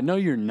faces. lie. No,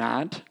 you're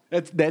not.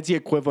 That's the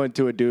equivalent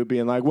to a dude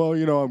being like, well,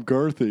 I'm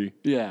girthy.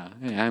 Yeah,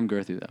 I'm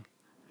girthy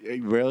though.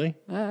 Really?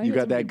 I You got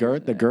got some that big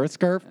girth, the girth. girth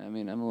scarf? I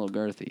mean, I'm a little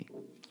girthy.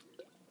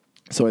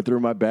 So I threw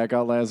my back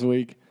out last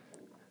week,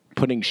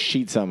 putting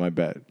sheets on my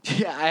bed.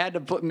 Yeah, I had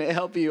to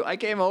help you. I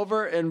came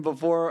over, and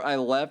before I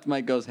left,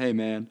 Mike goes, "Hey,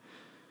 man,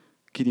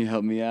 can you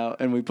help me out?"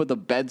 And we put the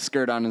bed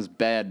skirt on his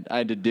bed. I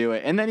had to do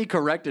it, and then he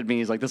corrected me.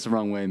 He's like, "This is the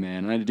wrong way, man."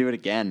 And I had to do it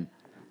again.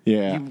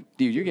 Yeah.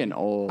 Dude, you're getting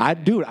old. I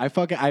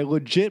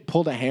legit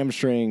pulled a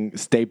hamstring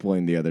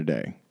stapling the other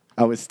day.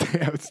 I was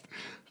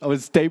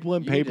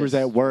stapling papers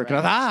just at work, and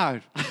I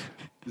thought,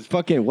 it's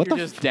fucking what You're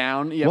the just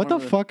down. Yeah, what the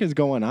fuck is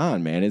going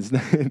on, man? It's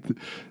this You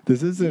need to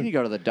isn't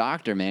go to the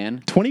doctor,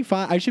 man.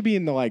 25. I should be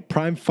in the like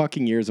prime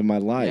fucking years of my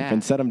life. Yeah.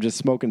 Instead, I'm just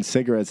smoking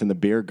cigarettes in the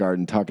beer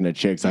garden, talking to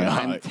chicks.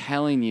 I'm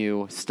telling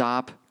you,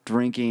 stop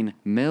drinking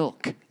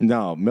milk.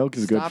 No, milk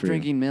is good Stop for you.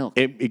 drinking milk.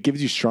 It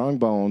gives you strong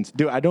bones,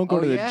 dude. I don't go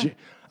Oh, to the yeah? gym.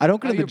 I don't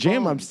go How to the are your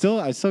gym. bones?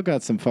 I still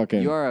got some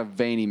fucking. You are a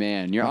veiny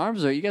man. Your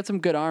arms you got some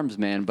good arms,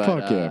 man, but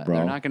Fuck yeah, bro.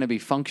 they're not going to be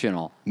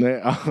functional.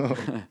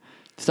 Yeah.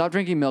 Stop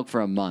drinking milk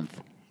for a month.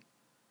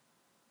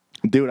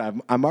 Dude,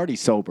 I'm already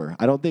sober.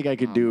 I don't think I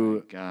could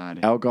do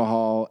God.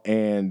 alcohol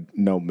and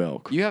no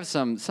milk. You have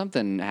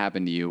something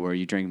happened to you where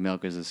you drink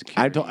milk as a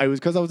security. It was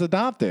because I was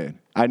adopted.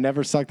 I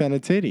never sucked on a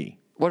titty.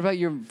 What about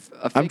your?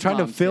 I'm trying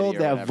to fill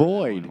that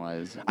void.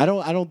 Was? I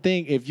don't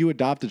think if you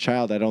adopt a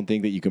child, I don't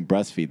think that you can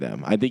breastfeed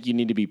them. I think you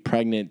need to be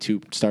pregnant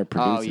to start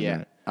Oh producing yeah.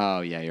 that. Oh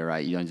yeah, you're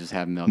right. You don't just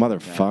have milk.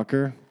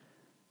 Motherfucker.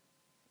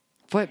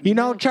 But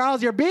You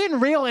Charles, you're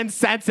being real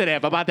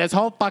insensitive about this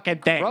whole fucking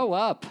thing. grow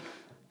up.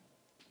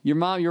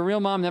 Your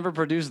real mom never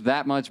produced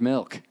that much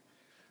milk.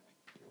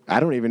 I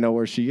don't even know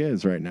where she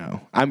is right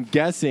now. I'm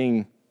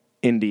guessing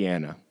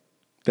Indiana.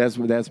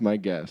 That's my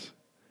guess.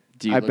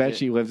 Do you I look bet at-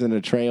 she lives in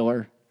a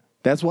trailer.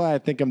 That's why I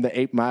think I'm the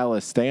 8 Mile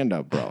of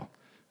stand-up, bro.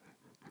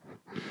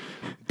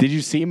 Did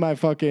you see my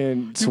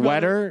fucking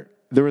sweater?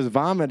 There was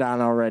vomit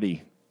on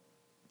already.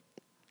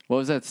 What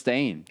was that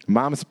stain?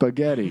 Mom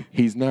spaghetti.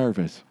 He's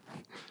nervous.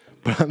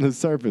 But on the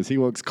surface, he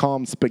looks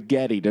calm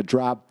spaghetti to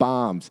drop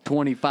bombs.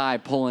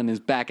 25 pulling his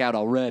back out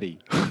already.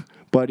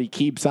 But he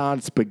keeps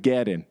on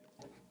spaghetting.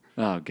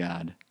 Oh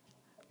God,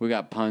 we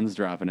got puns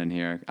dropping in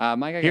here.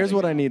 Mike, Here's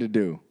what I need to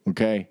do,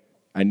 okay?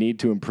 I need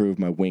to improve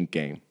my wink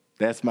game.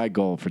 That's my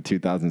goal for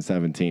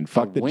 2017.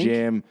 Fuck the wink?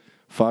 gym.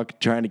 Fuck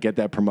trying to get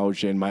that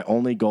promotion. My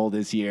only goal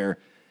this year.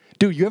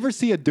 Dude, you ever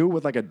see a dude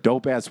with like a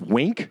dope-ass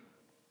wink?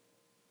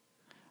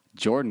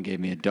 Jordan gave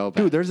me a dope.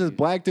 Dude, there's this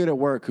black dude at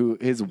work who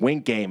his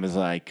wink game is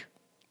like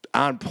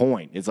on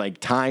point. It's like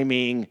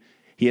timing.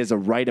 He has a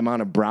right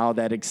amount of brow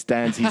that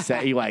extends.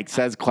 He like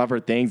says clever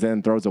things and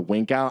then throws a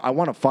wink out. I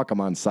want to fuck him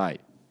on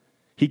sight.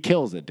 He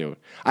kills it, dude.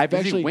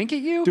 Does he wink at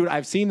you? Dude,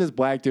 I've seen this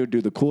black dude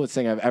do the coolest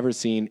thing I've ever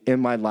seen in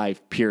my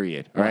life,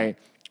 period. All right?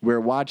 We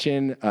were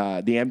watching the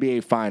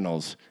NBA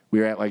Finals. We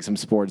were at like some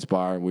sports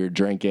bar. We were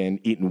drinking,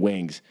 eating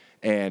wings.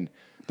 And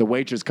the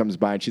waitress comes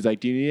by and she's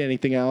like, do you need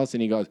anything else?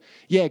 And he goes,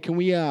 yeah, can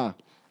we get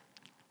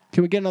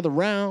another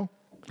round?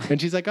 And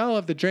she's like, oh,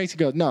 if the drinks. He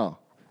goes, no.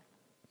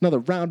 Another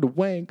round of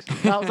wings.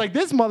 I was like,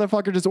 this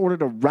motherfucker just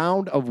ordered a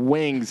round of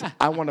wings.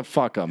 I want to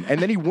fuck him.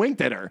 And then he winked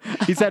at her.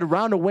 He said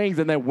round of wings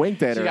and then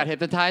winked at her. She got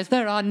hypnotized.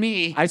 They're on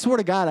me. I swear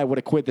to God, I would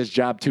have quit this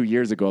job 2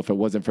 years ago if it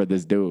wasn't for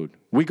this dude.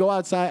 We go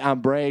outside on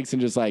breaks and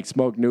just like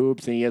smoke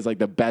noobs, and he has like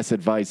the best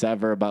advice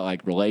ever about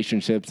like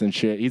relationships and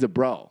shit. He's a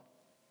bro.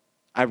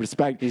 I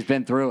respect. He's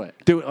been through it.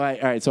 Dude,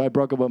 like, all right, so I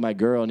broke up with my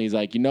girl, and he's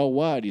like, you know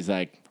what? He's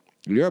like,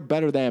 you're a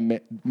better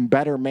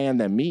man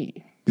than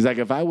me. He's like,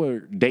 if I were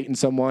dating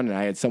someone and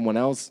I had someone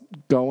else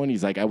going,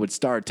 he's like, I would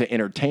start to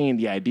entertain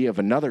the idea of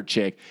another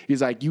chick.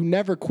 He's like, you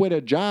never quit a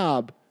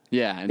job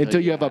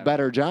until you have a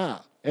better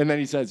job. And then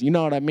he says, you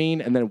know what I mean?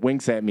 And then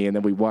winks at me, and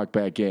then we walk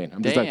back in.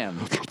 I'm Damn.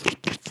 just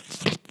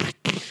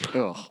like,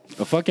 Ugh.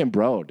 a fucking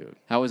bro, dude.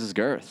 How was his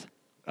girth?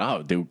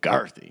 Oh, dude,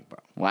 girthy, bro.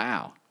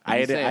 Wow. I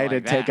had to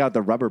take out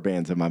the rubber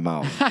bands in my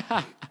mouth.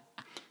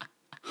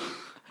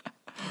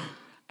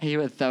 He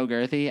was so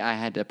girthy, I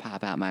had to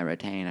pop out my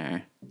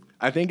retainer.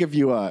 I think if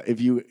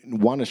you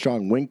want a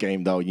strong wink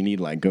game, though, you need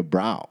like good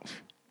brows.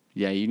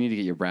 Yeah, you need to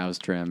get your brows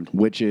trimmed.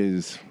 Which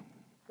is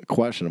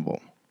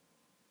questionable.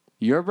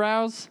 Your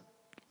brows?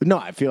 No,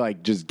 I feel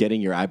like just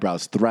getting your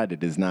eyebrows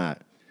threaded is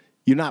not.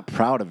 You're not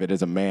proud of it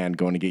as a man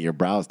going to get your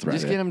brows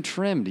threaded. Just get them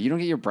trimmed. You don't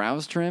get your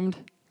brows trimmed?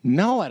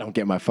 No, I don't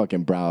get my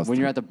fucking brows When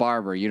you're at the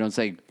barber, you don't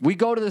say, we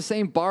go to the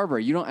same barber.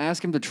 You don't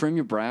ask him to trim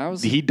your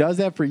brows? He does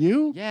that for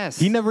you? Yes.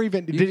 He never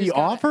even. You Did he just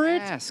gotta offer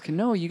it? Ask.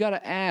 No, you got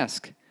to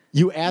ask.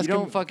 You ask You him.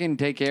 don't fucking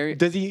take care of it.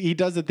 Does he? He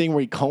does the thing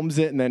where he combs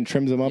it and then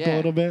trims them up a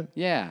little bit.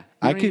 Yeah. You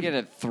I don't need to could- get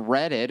it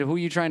threaded. Who are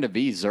you trying to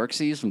be?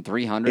 Xerxes from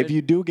 300? If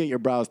you do get your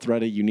brows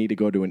threaded, you need to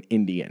go to an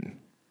Indian.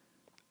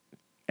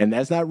 And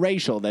that's not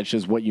racial. That's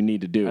just what you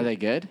need to do. Are they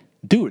good?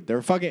 Dude,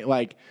 they're fucking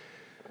like.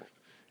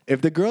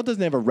 If the girl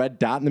doesn't have a red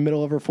dot in the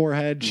middle of her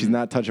forehead, she's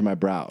not touching my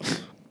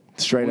brows.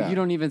 Straight Well, up. you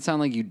don't even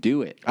sound like you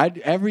do it.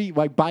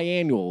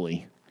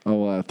 Biannually.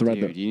 I'll thread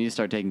Dude, you need to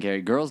start taking care of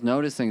it. Girls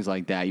notice things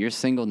like that. You're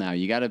single now.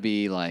 You got to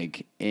be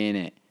like in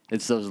it.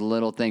 It's those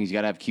little things. You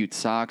got to have cute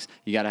socks.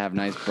 You got to have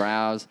nice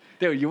brows.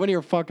 Dude, you want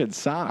your fucking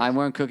socks. I'm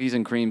wearing cookies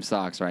and cream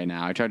socks right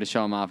now. I tried to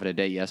show them off at a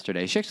date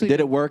yesterday. She actually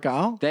Did it work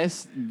out?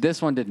 This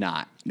one did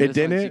not. It This one,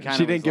 didn't? kinda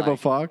She didn't was give a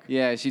fuck?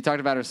 Yeah, she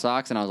talked about her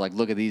socks, and I was like,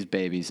 "Look at these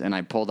babies," and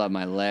I pulled up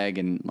my leg,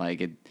 and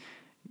like it.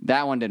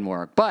 That one didn't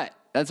work, but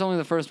that's only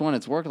the first one.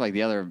 It's worked like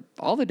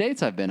all the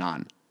dates I've been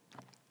on.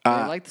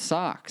 I like the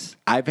socks.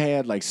 I've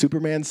had like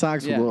Superman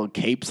socks with Yeah. little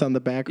capes on the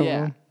back of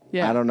them.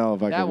 Yeah. I don't know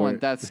if I that could one.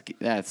 wear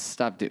That's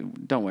stop.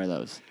 Don't wear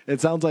those.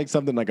 it. Sounds like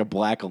something like a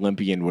black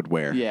Olympian would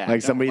wear. Yeah, Like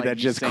don't somebody that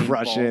just Usain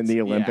crushed it in Bolt.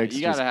 the Olympics.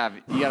 Yeah,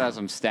 you gotta have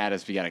some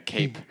status if you got a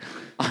cape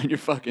on your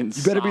fucking.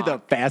 You better be the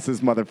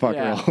fastest motherfucker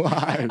Yeah.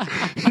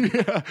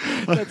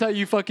 alive. That's how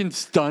you fucking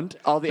stunt.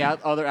 All the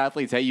other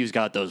athletes, hey, you've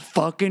got those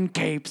fucking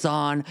capes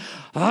on.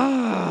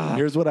 Ah.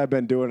 Here's what I've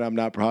been doing. I'm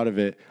not proud of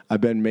it.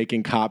 I've been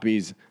making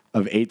copies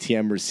of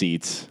ATM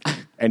receipts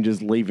and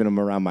just leaving them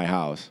around my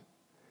house.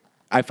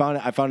 I found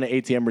an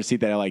ATM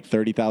receipt that had like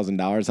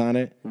 $30,000 on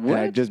it, and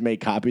I What? just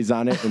made copies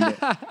on it,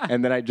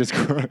 and then I just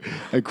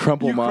I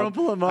crumple You them up.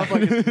 crumple them up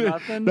like it's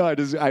nothing? No,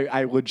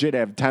 I legit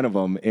have 10 of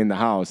them in the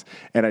house,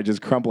 and I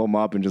just crumple them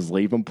up and just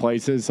leave them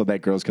places so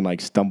that girls can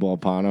like stumble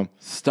upon them.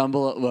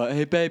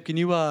 Hey, babe, can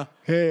you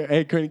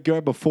Hey, can you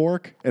grab a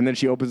fork? And then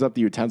she opens up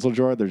the utensil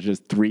drawer. There's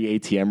just 3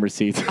 ATM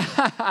receipts.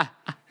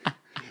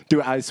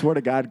 Dude, I swear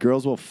to God,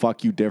 girls will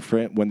fuck you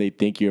different when they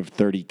think you have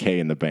 $30K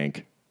in the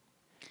bank.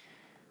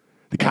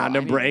 The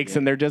condom breaks,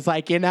 and they're just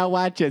like, you know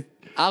what? Just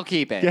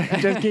keep it.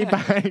 just keep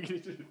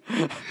buying.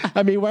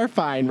 I mean, we're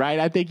fine, right?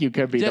 I think you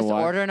could be Just the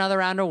one. order another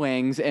round of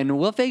wings, and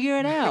we'll figure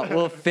it out.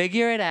 We'll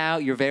figure it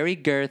out. You're very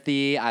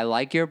girthy. I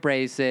like your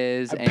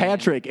braces. And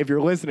Patrick, if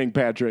you're listening,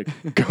 Patrick,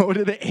 go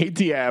to the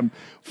ATM,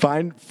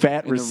 find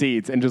fat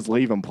receipts, and just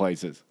leave them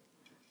places.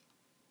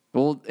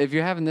 Well, if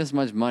you're having this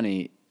much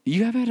money,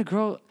 you have had a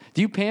girl.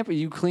 Do you pamper?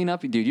 You clean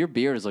up, dude. Your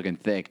beard is looking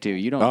thick too.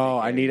 You don't. Oh,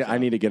 take care of I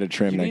need to get a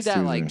trim You need next that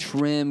Tuesday. like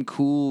trim,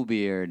 cool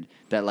beard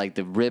that like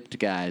the ripped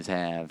guys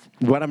have.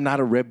 What? I'm not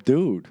a ripped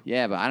dude.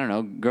 Yeah, but I don't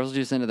know. Girls are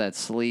just into that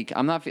sleek.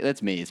 I'm not.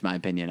 That's me. It's my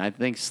opinion. I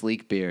think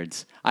sleek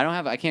beards.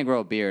 I can't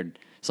grow a beard,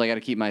 so I got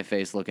to keep my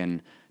face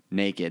looking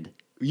naked.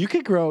 You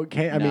could grow.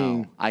 I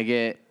mean, I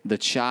get the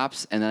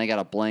chops, and then I got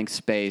a blank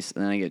space,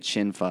 and then I get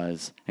chin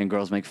fuzz, and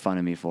girls make fun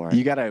of me for it.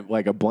 you got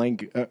a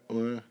blank.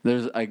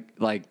 There's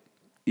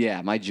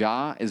yeah, my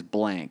jaw is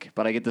blank,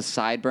 but I get the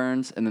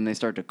sideburns, and then they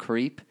start to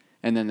creep,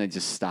 and then they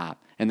just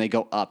stop, and they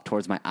go up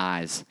towards my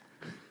eyes.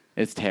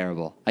 It's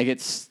terrible. I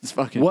get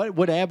fucking. What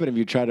would happen if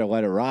you try to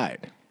let it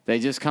ride? They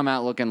just come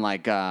out looking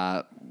like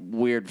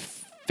weird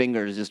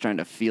fingers, just trying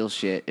to feel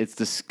shit. It's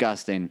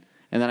disgusting.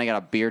 And then I got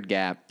a beard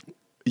gap.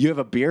 You have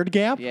a beard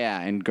gap?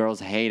 Yeah, and girls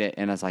hate it,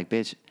 and I was like,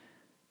 bitch.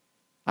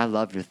 I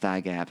love your thigh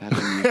gap.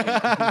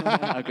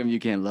 How come you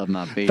can't love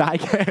my feet?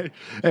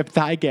 If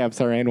thigh gaps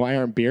are in, why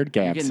aren't beard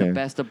You're gaps getting the in?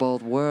 best of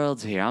both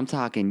worlds here. I'm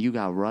talking you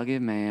got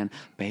rugged man,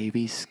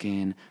 baby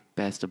skin,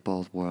 best of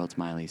both worlds,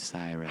 Miley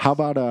Cyrus. How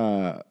about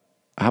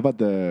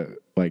the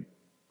like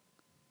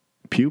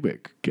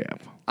pubic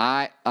gap?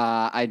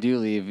 I do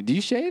leave. Do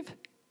you shave?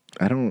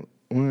 I don't.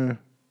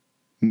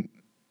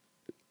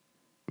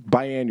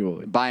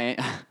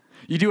 Biannually.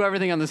 You do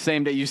everything on the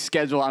same day. You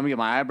schedule. I'm gonna get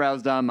my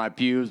eyebrows done, my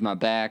pubes, my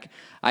back.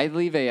 I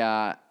leave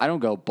I don't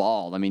go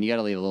bald. I mean, you got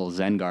to leave a little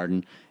Zen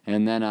garden,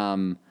 and then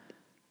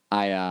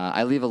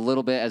I leave a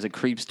little bit as it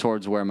creeps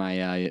towards where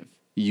my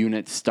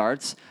unit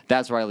starts.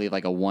 That's where I leave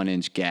like a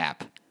 1-inch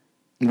gap.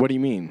 What do you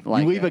mean?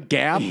 Like, you leave a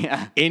gap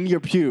yeah. in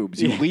your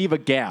pubes. You leave a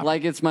gap.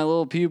 Like it's my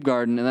little pube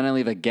garden, and then I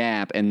leave a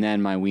gap, and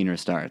then my wiener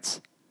starts.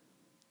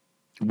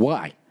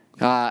 Why?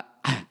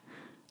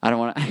 I don't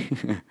want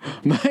to.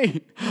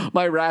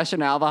 my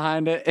rationale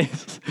behind it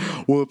is,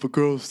 well, if a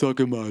girl's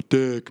sucking my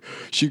dick,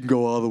 she can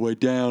go all the way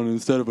down. And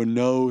instead of a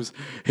nose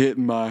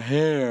hitting my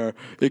hair,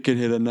 it can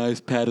hit a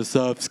nice pad of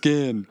soft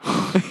skin.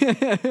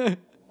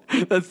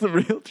 That's the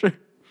real truth.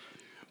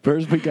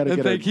 First, we gotta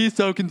get. he's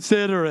so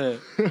considerate.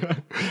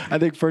 I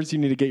think first you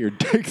need to get your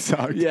dick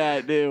sucked. Yeah,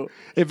 I do.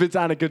 If it's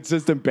on a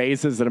consistent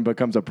basis, then it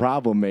becomes a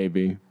problem,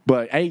 maybe.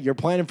 But hey, you're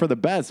planning for the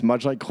best,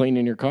 much like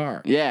cleaning your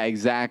car. Yeah,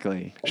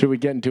 exactly. Should we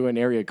get into an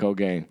area code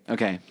game?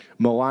 Okay.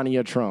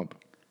 Melania Trump.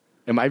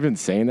 Am I even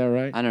saying that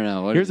right? I don't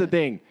know. What Here's is the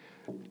thing.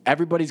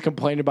 Everybody's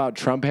complaining about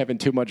Trump having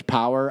too much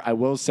power. I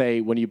will say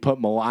when you put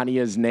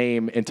Melania's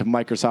name into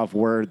Microsoft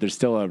Word, there's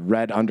still a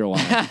red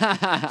underline.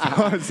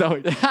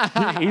 so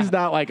he's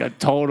not like a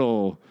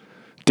total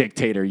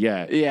dictator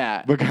yet.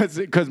 Yeah. Because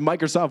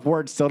Microsoft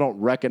Word still don't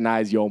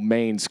recognize your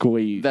main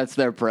squeeze. That's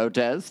their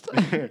protest.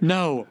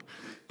 No.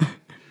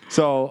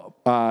 So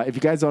if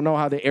you guys don't know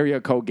how the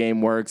area code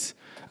game works,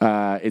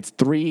 it's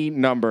 3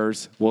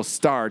 numbers. We'll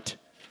start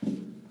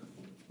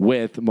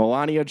with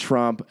Melania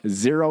Trump,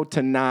 0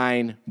 to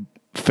 9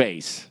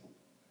 face.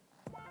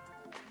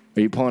 Are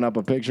you pulling up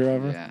a picture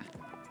of her? Yeah.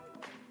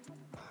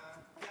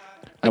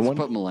 I Let's want-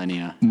 put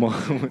millennia.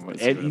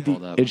 What's it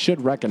pulled up? It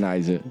should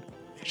recognize it.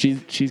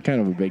 She's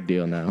kind of a big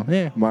deal now.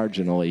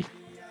 Marginally.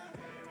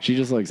 She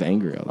just looks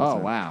angry all the Oh,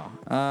 time. wow.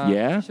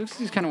 Yeah? She looks like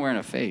she's kind of wearing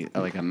a face,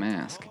 like a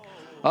mask.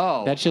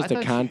 Oh. That's just I a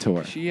thought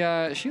contour. She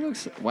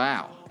looks,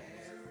 wow.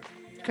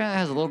 She kind of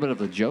has a little bit of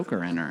the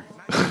Joker in her.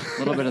 A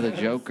little bit of the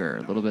Joker.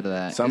 A little bit of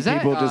that. Some Is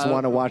that, people just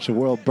want to watch the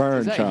world burn,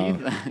 Is that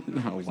child.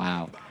 Heath? Oh,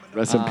 wow.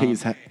 Rest in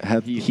peace, Heth.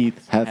 Rest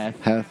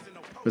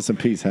in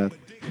peace, Heth.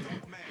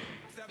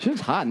 She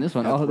looks hot in this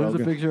one. That's Oh, there's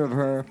Rogan. a picture of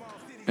her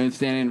and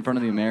standing in front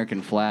of the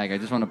American flag. I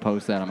just want to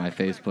post that on my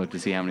Facebook to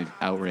see how many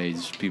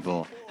outraged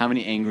people, how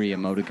many angry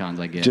emoticons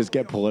I get. Just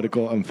get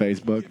political on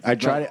Facebook. I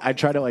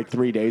tried it like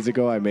 3 days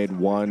ago. I made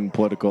one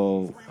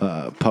political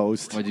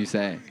post. What'd you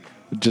say?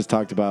 Just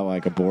talked about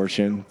like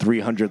abortion,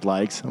 300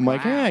 likes. I'm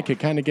like, yeah, I could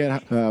kind of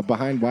get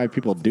behind why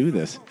people do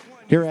this.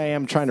 Here I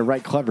am trying to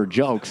write clever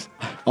jokes.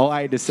 All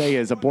I had to say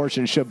is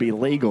abortion should be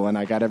legal, and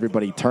I got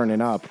everybody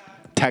turning up,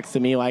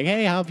 texting me like,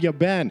 hey, how have you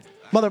been?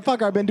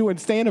 Motherfucker, I've been doing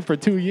stand-up for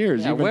 2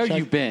 years. Yeah, where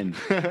you been?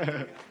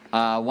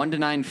 1 to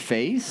 9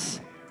 face?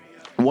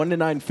 1 to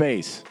 9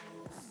 face.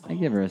 I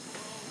give her a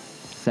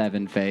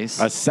 7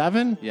 face. A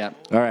 7?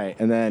 Yep. All right,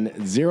 and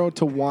then 0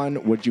 to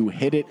 1, would you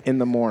hit it in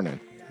the morning?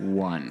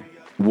 1.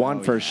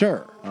 1 for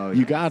sure. Oh,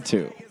 You yeah. got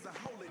to.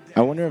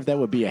 I wonder if that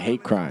would be a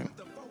hate crime.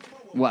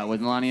 What, with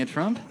Melania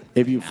Trump?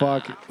 If you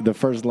fuck the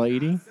first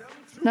lady?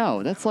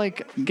 No, that's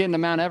like getting to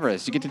Mount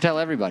Everest. You get to tell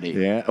everybody.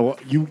 Yeah. Well,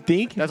 you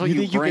think? That's what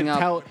you think bring can up.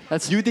 Tell,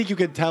 That's- you think you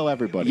could tell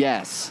everybody?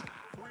 Yes.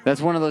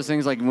 That's one of those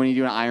things like when you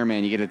do an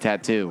Ironman, you get a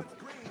tattoo.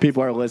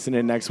 People are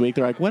listening next week.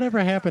 They're like, whatever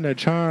happened to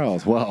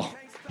Charles? Well,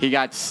 He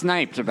got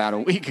sniped about a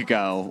week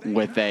ago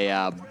with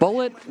a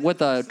bullet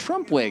with a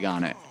Trump wig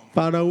on it.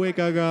 about a week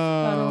ago.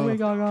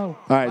 All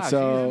right, Wow, she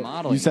so is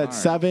modeling you said hard.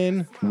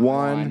 7, 1,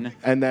 One.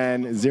 and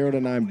then 0 to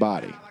 9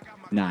 body.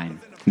 9.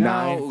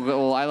 9. No,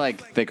 well, I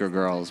like thicker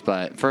girls,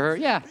 but for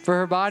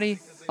her body,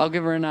 I'll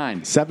give her a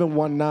 9.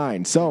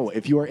 719. So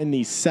if you are in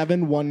the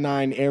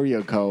 719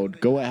 area code,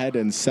 go ahead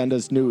and send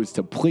us nudes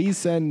to Please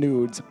Send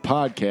Nudes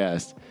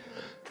Podcast.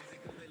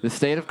 The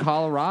state of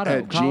Colorado.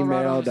 At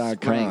Colorado gmail.com.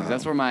 Springs.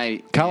 That's where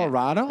my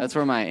Colorado? That's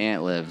where my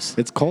aunt lives.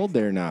 It's cold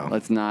there now.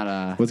 Let's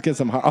not. Let's get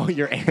some. Oh,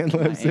 your aunt My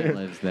lives aunt there.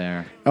 lives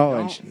there. Oh,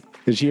 and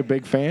is she a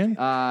big fan?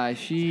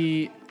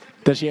 She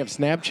Does she have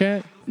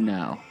Snapchat?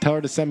 no. Tell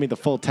her to send me the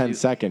full 10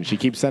 seconds. She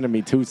keeps sending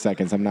me 2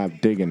 seconds. I'm not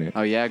digging it.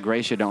 Oh yeah,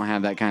 Gracia don't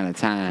have that kind of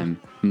time,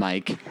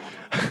 Mike.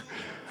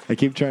 I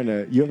keep trying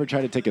to. You ever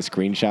try to take a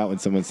screenshot when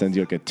someone sends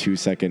you like a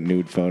 2-second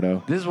nude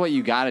photo? This is what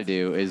you got to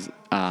do is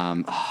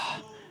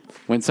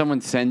when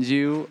someone sends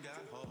you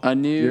a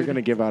nude. You're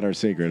gonna give out our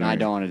secret. I aren't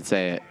you? don't want to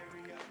say it.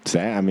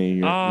 Say, I mean,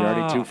 you're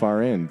already too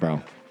far in,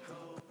 bro.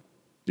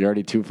 You're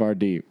already too far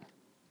deep.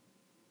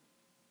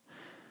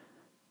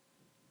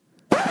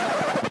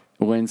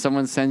 When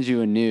someone sends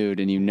you a nude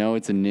and you know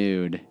it's a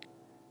nude,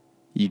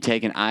 you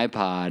take an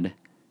iPod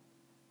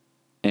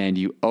and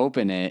you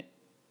open it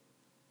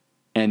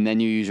and then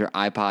you use your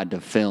iPod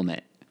to film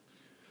it.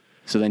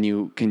 So then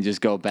you can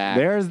just go back.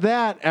 There's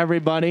that,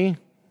 everybody.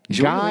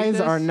 Should we delete Guys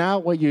this? are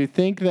not what you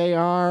think they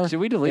are. Should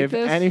we delete If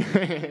this?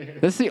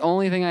 This is the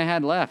only thing I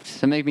had left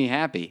to make me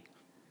happy.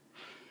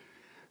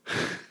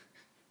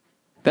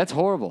 That's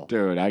horrible.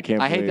 Dude, I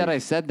can't I hate believe- that I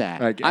said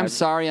that. I- I'm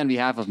sorry on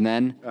behalf of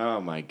men.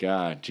 Oh, my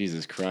God.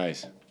 Jesus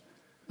Christ.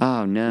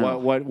 Oh, no.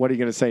 What are you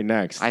going to say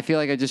next? I feel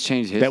like I just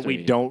changed history. That we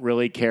don't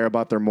really care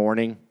about their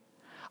morning?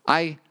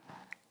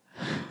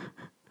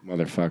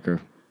 Motherfucker.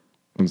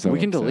 I'm so We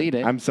can upset. delete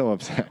it. I'm so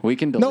upset. We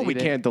can No, delete we it.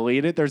 can't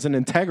delete it. There's an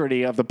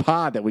integrity of the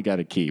pod that we got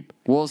to keep.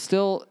 Well,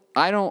 still,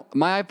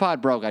 my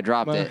iPod broke. I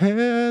dropped My it.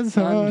 head's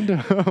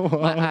underwater.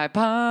 My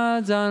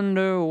iPod's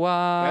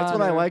underwater. That's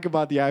what I like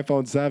about the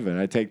iPhone 7.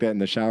 I take that in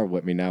the shower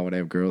with me now when I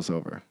have girls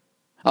over.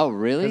 Oh,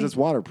 really? Because it's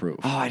waterproof.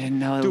 Oh, I didn't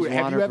know it Dude, was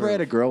have you ever waterproof.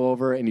 had a girl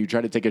over and you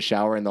try to take a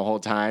shower and the whole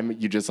time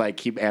you just like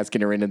keep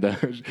asking her into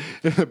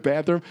the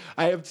bathroom?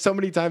 I have so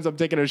many times I'm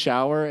taking a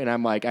shower and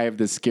I'm like, I have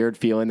this scared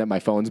feeling that my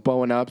phone's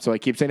blowing up. So I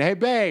keep saying, hey,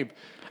 babe.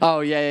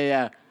 Oh,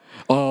 yeah.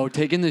 Oh,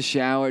 taking a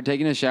shower.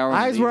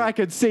 Eyes where I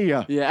could see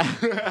you. Yeah.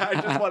 I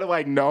just want to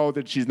like know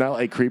that she's not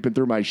like creeping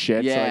through my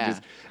shit. So Yeah. I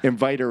just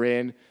invite her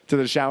in to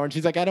the shower and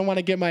she's like, I don't want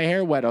to get my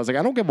hair wet. I was like,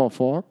 I don't give a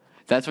fuck.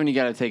 That's when you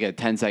got to take a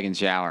 10-second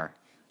shower.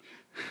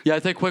 Yeah,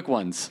 take quick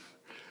ones.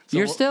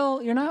 You're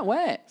not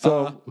wet.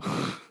 So,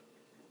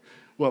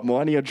 what,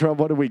 Melania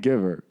Trump, what did we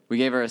give her? We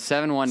gave her a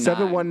 719.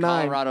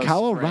 719.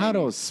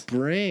 Colorado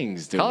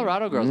Springs, dude.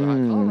 Colorado girls are hot.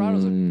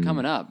 Colorado's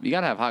coming up. You got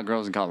to have hot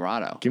girls in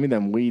Colorado. Give me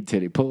them weed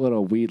titty. Put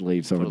little weed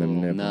leaves over Put a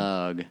them little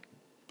nipples. nug.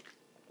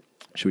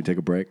 Should we take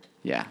a break?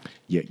 Yeah.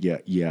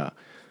 Yeah.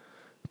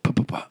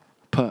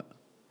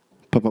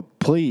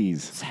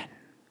 Please.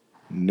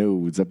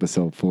 No, it's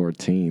episode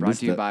 14. Brought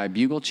to you by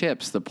Bugle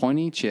Chips, the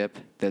pointy chip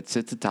that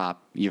sits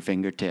atop your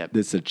fingertip.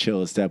 This is the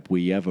chillest step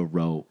we ever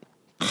wrote.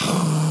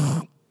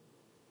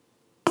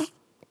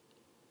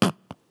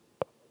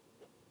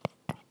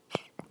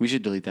 We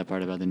should delete that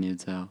part about the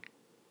nudes, though.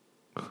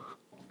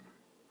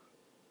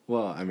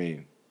 Well, I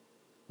mean,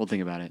 We'll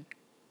think about it.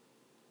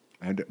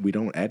 we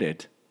don't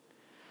edit.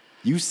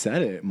 You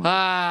said it. Mike.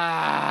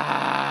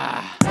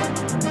 Ah!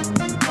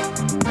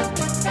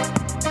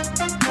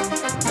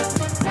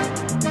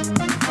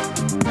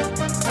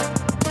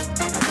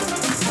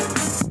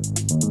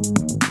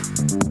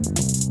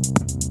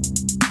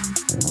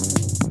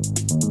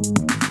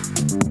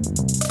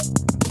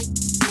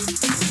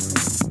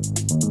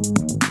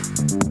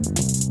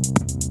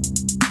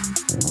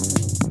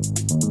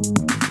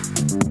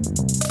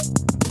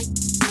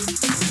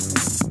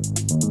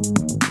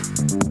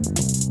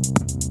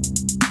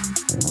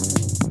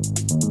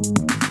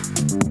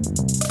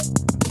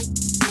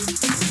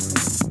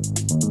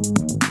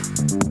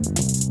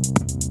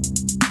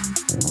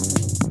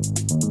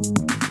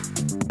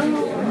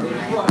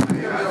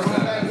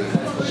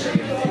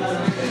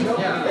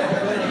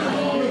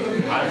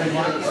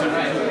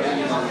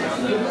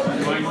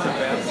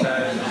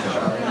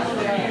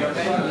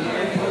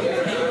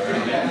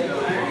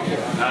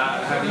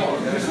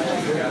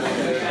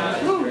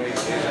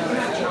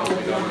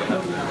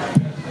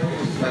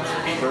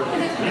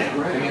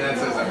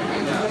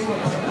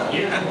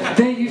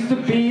 There used to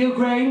be a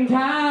great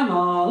time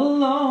all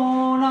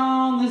alone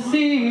on the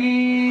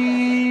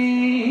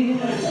sea.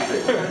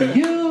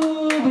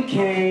 You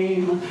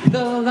became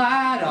the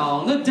light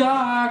on the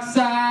dark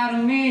side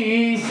of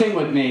me. Sing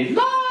with me.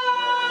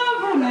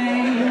 Love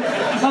remains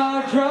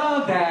a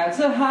drug that's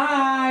a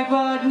high,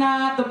 but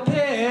not the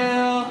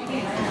pill.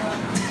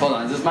 Hold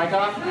on, is this mic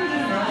off?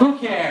 Who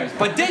cares?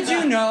 But did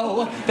you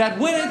know that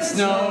when it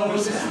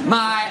snows,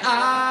 my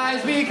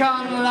eyes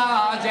become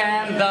large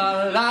and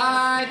the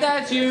light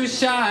that you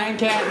shine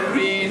can't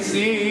be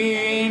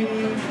seen?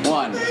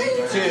 1, 2,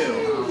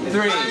 3.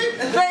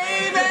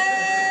 Baby,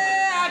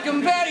 I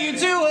compare you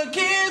to a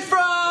kiss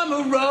from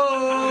a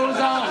rose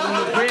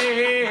on the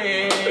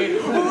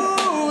grave.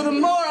 Ooh, the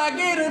more I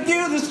get of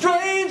you, the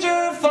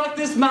stranger. Fuck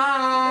this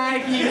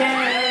mic,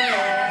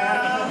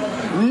 yeah.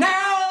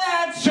 Now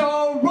that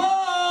your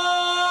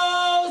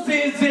rose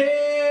is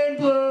in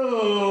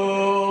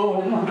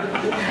bloom,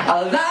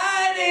 a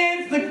light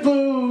is the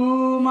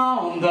gloom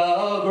on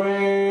the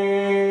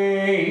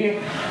grave.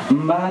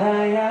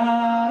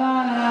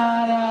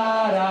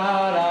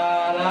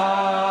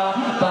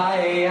 Ba-da-ya-da-da-da-da-da,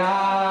 ba-ya,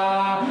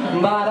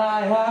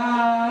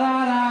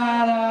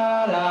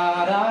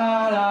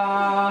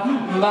 ba-da-ya-da-da-da-da-da,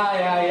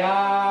 ba-ya-ya.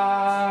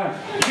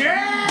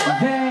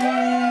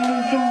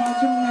 There's so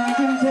much a man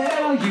can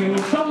tell you,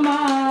 so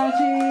much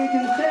he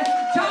can say.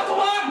 Chopper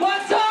Walk,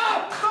 what's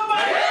up? All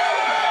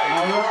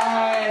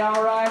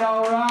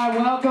right.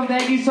 Welcome.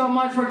 Thank you so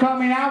much for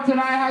coming out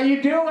tonight. How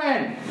you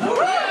doing?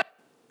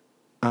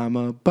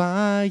 I'ma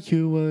buy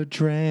you a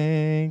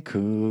drink.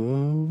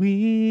 Ooh-wee-oh.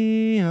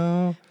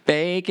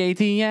 Fake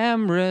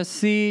ATM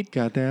receipt.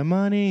 Got that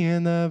money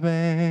in the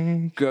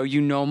bank. Girl, you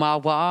know my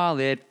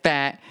wallet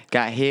fat.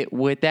 Got hit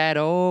with that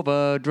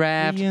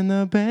overdraft. Be in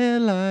the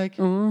bed like.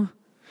 Hold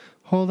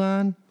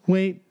on.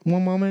 Wait.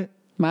 One moment.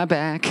 My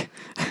back.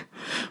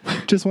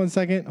 Just 1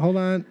 second. Hold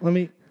on. Let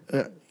me.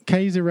 can I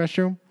use the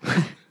restroom?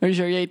 Are you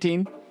sure you're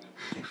 18?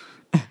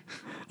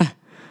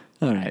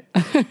 All right.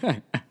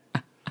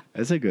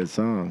 That's a good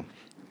song.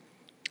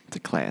 It's a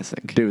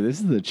classic. Dude,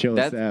 this is the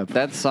chillest app.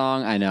 That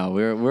song, I know.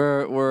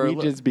 We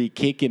just be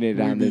kicking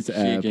it on this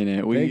app. kicking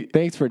it.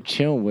 Thanks for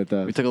chilling with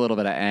us. We took a little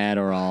bit of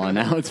Adderall, and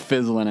now it's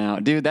fizzling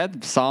out. Dude,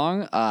 that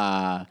song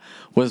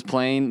was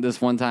playing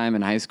this one time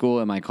in high school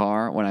in my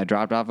car when I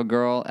dropped off a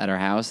girl at her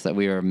house that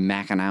we were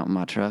macking out in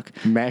my truck.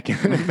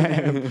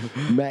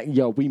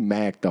 Yo, we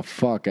macked the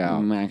fuck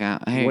out. Mac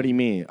out. Hey. What do you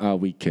mean?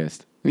 We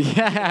kissed.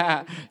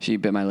 Yeah. She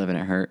bit my lip and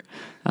it hurt.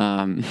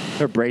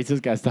 Her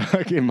braces got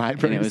stuck in my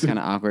braces. And it was kind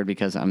of awkward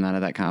because I'm not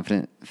at that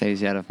confident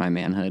phase yet of my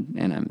manhood,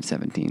 and I'm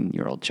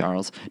 17-year-old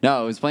Charles. No,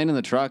 I was playing in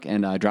the truck,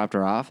 and I dropped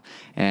her off,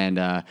 and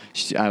I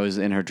was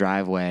in her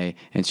driveway,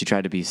 and she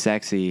tried to be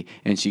sexy,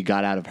 and she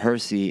got out of her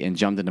seat and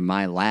jumped into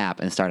my lap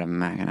and started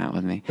macking out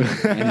with me.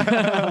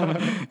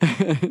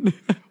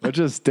 Let's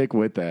just stick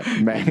with that.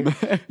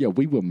 Yeah,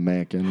 we were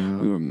macking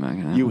out. We were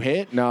macking out. You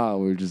hit? No,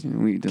 we were just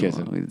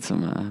kissing. We did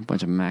some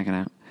bunch of macking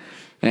out.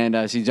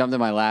 And she jumped in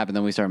my lap, and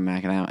then we started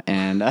macking out.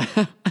 And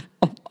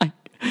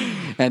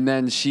and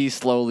then she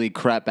slowly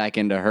crept back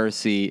into her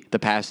seat, the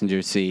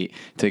passenger seat,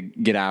 to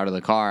get out of the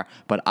car.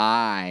 But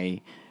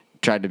I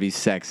tried to be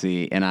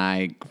sexy, and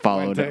I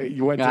followed her.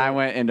 I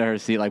went into her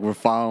seat like we're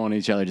following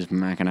each other, just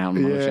macking out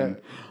in motion.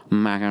 Yeah.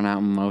 Macking out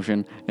in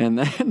motion. And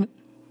then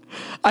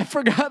I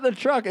forgot the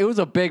truck. It was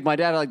my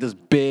dad had like this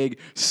big,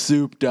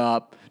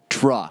 souped-up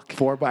truck.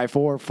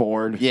 4x4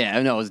 Ford.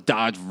 Yeah, no, it was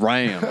Dodge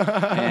Ram.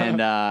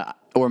 And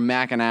we're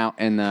macking out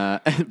in the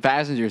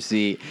passenger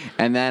seat,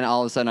 and then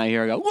all of a sudden I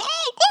hear her go, whoa,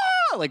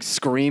 whoa, like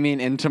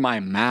screaming into my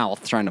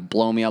mouth, trying to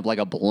blow me up like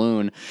a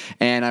balloon.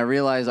 And I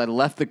realized I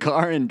left the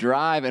car in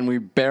drive, and we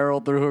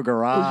barreled through her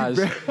garage.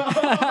 Like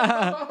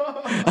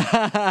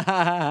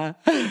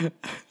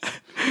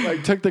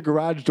took the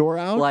garage door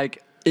out?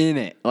 Like in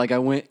it. Like I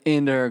went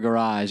into her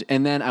garage,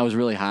 and then I was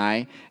really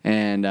high,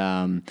 and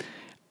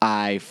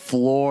I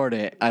floored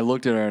it. I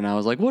looked at her, and I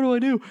was like, what do I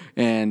do?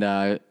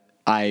 And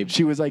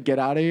she was like, get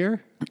out of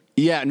here?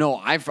 Yeah, no,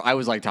 I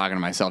was like talking to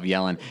myself,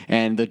 yelling,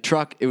 and the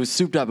truck, it was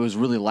souped up. It was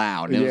really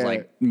loud. And it was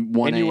like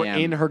 1 And you were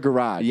in her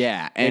garage.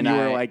 Yeah. And you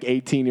were like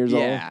 18 years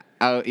old?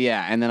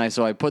 Yeah. And then I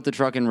put the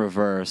truck in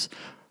reverse,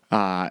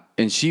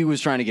 and she was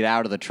trying to get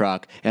out of the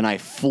truck, and I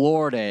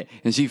floored it,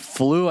 and she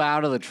flew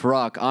out of the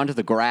truck onto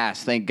the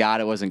grass. Thank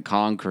God it wasn't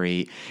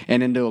concrete,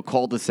 and into a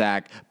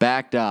cul-de-sac,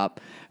 backed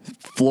up,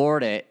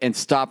 floored it, and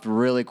stopped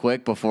really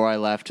quick before I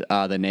left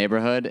the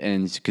neighborhood,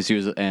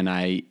 and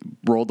I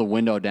rolled the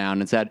window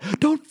down and said,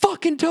 "Don't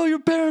fucking tell your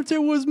parents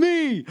it was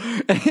me."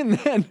 And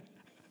then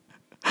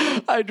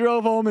I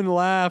drove home and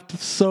laughed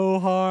so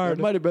hard.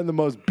 It might have been the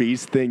most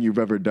beast thing you've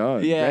ever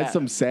done. Yeah. That's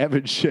some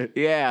savage shit.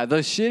 Yeah, the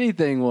shitty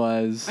thing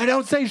was, I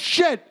don't say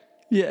shit.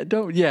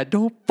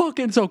 Don't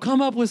fucking, so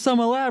come up with some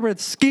elaborate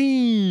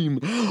scheme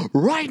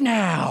right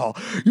now.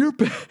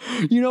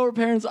 Her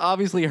parents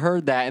obviously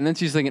heard that, and then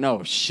she's thinking,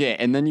 oh shit,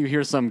 and then you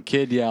hear some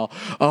kid yell,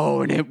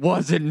 oh, and it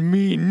wasn't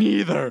me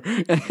neither.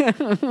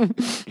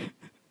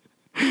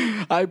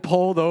 I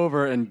pulled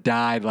over and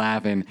died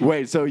laughing.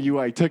 Wait, so you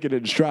like took it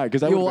in stride?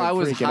 Because I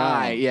was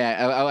high. Out.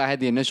 Yeah, I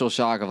had the initial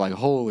shock of like,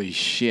 holy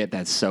shit,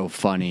 that's so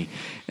funny.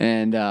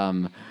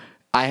 And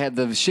I had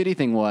the shitty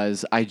thing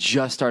was I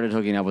just started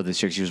hooking up with this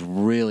chick. She was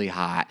really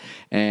hot,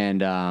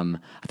 and I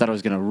thought I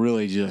was gonna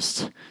really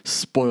just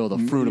spoil the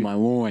fruit of my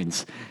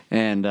loins.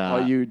 And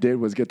all you did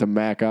was get to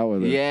mac out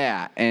with her.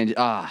 Yeah, and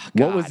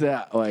what was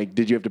that like?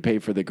 Did you have to pay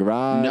for the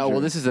garage? No, well,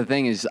 this is the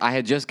thing is I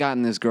had just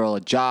gotten this girl a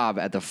job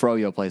at the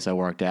froyo place I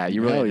worked at.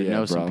 You really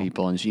know some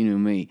people, and she knew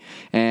me,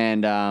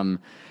 and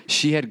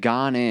she had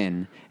gone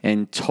in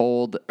and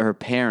told her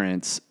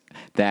parents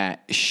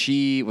that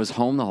she was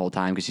home the whole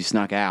time because she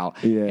snuck out,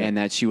 and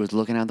that she was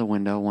looking out the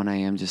window 1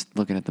 a.m. just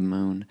looking at the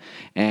moon,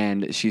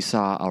 and she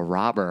saw a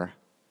robbery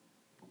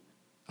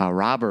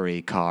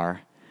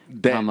car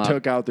that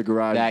took out the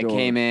garage door. That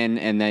came in,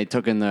 and they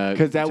took out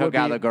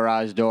the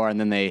garage door, and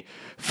then they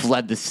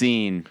fled the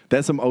scene.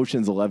 That's some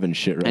Ocean's 11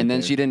 shit right And then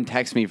there. she didn't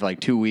text me for like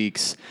 2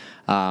 weeks.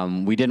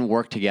 We didn't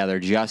work together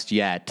just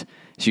yet.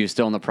 She was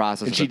still in the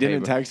process. And she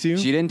didn't text you?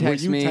 She didn't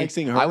text me. Were you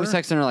texting her? I was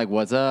texting her like,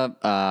 "What's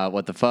up?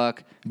 What the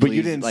fuck?" But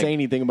you didn't say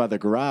anything about the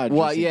garage.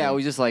 Well, yeah, I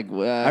was just like.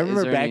 I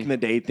remember back in the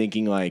day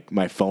thinking like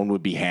my phone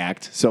would be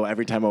hacked. So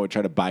every time I would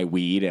try to buy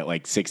weed at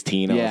like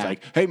 16, I was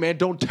like, "Hey man,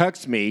 don't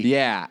text me."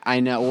 Yeah,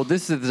 I know. Well,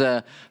 this is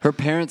her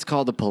parents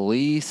called the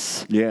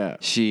police. Yeah.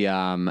 She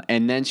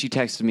and then she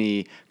texted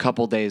me a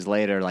couple days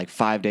later, like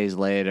 5 days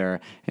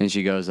later, and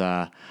she goes,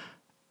 "My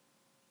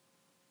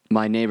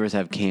neighbors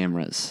have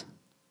cameras."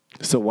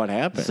 So what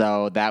happened?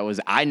 So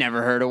I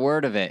never heard a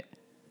word of it.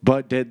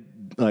 But did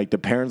like the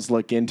parents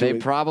look into it? They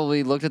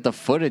probably looked at the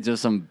footage of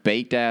some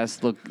baked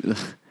ass look.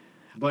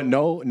 But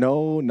no,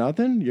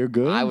 nothing. You're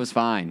good. I was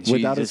fine.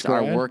 Without a Our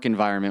scratch? work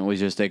environment was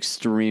just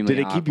extremely.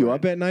 Did it keep you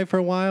up at night for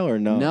a while or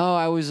no? No,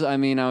 I was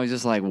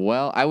just like,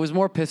 well, I was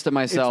more pissed at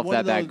myself one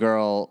of that those-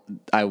 girl,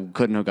 I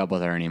couldn't hook up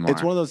with her anymore.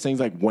 It's one of those things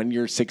like when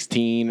you're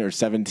 16 or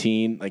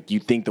 17, like you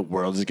think the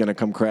world is gonna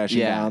come crashing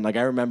Yeah. down. Like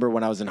I remember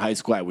when I was in high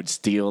school, I would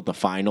steal the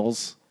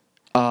finals,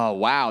 Oh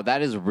wow,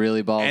 that is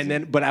really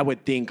ballsy. but I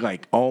would think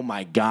like, oh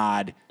my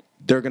god,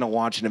 they're gonna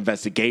launch an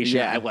investigation.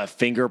 Yeah. I left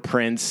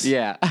fingerprints.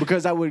 Yeah.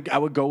 because I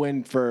would go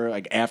in for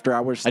like after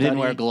hours. I Study. didn't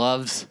wear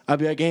gloves. I'd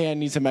be like, hey, I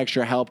need some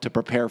extra help to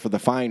prepare for the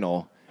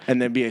final,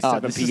 and then be at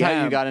 7 This p.m. is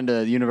how you got into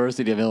the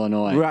University of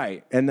Illinois.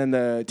 Right, and then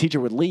the teacher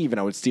would leave, and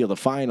I would steal the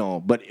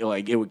final, but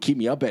it would keep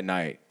me up at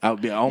night. I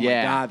would be, oh my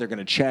Yeah. god, they're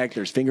gonna check.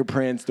 There's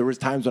fingerprints. There was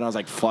times when I was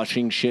like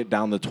flushing shit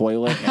down the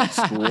toilet at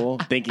school,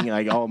 thinking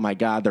like, oh my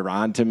god, they're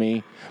on to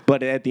me.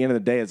 But at the end of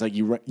the day, it's like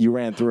you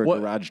ran through a What-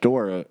 garage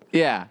door.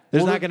 Yeah. They're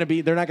Well, not gonna be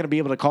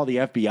able to call the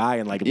FBI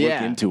and like look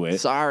yeah. into it.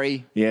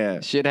 Sorry. Yeah,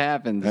 Shit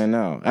happens. I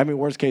know. I mean,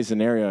 worst case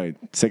scenario,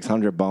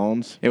 600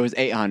 bones. It was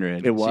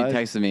 800. It was? She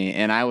texted me,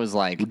 and I was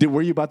like,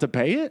 Were you about to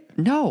pay it?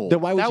 no. Then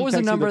why would that she was a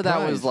text you the number that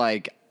price? was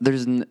like,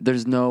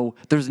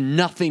 there's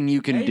nothing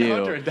you can do.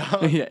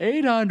 $800. Yeah,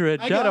 800.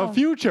 I got a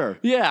future.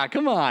 Yeah,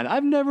 come on.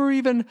 I've never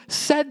even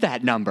said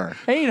that number.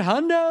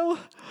 800?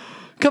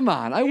 Come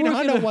on. I work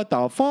I know what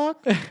the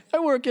fuck. I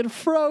work at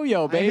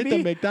Froyo, I hit baby.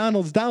 the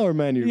McDonald's dollar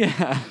menu.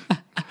 Yeah.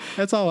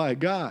 That's all I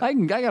got. I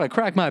gotta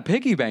crack my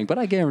piggy bank, but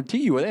I guarantee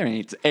you there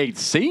ain't 8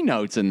 C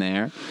notes in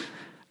there.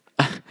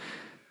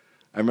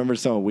 I remember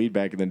selling weed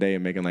back in the day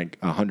and making like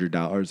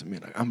 $100. I mean,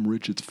 like, I'm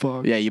rich as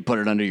fuck. Yeah, you put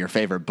it under your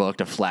favorite book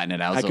to flatten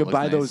it out. I so it could looks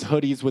buy nice. those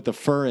hoodies with the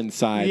fur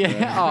inside.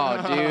 Yeah.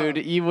 Oh,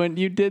 dude,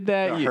 you did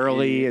that. You-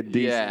 Hurley and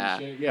decent Yeah.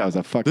 shit. Yeah, it was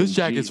a fucking This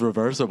jacket's G.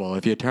 reversible.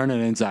 If you turn it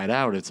inside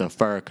out, it's a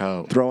fur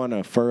coat. Throw on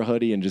a fur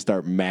hoodie and just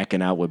start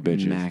macking out with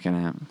bitches.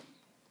 Macking out.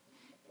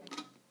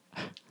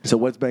 So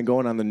what's been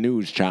going on the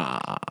news, cha?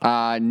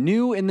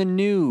 New in the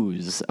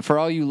news for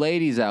all you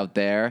ladies out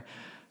there,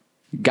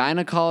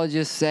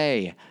 gynecologists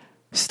say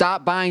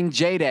stop buying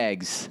jade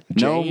eggs.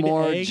 No Jade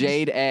more eggs?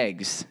 jade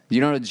eggs. You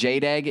know what a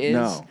jade egg is?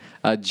 No.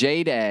 A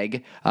jade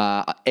egg,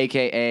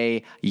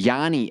 aka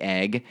Yanni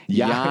egg.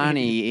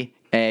 Yanni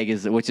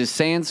egg which is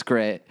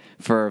Sanskrit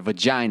for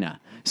vagina.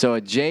 So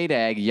a jade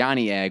egg,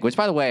 Yanni egg, which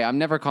by the way, I'm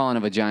never calling a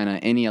vagina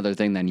any other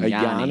thing than A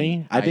Yanni.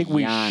 Yanni? I think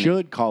we Yanni.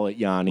 should call it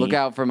Yanni. Look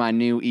out for my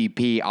new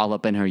EP, All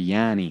Up in Her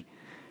Yanni.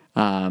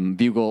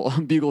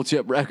 Bugle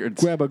Chip Records.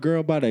 Grab a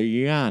girl by the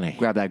Yanni.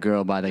 Grab that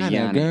girl by the Grab a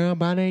Yanni. girl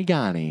by the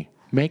Yanni.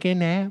 Making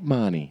that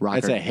money. Rocker.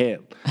 That's a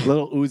hit.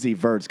 Little Uzi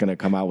Vert's going to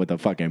come out with a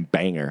fucking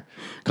banger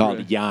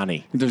called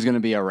Yanni. There's gonna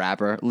be a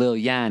rapper, Lil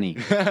Yanni.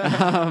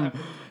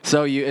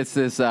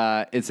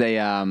 It's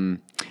a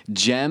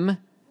gem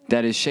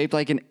that is shaped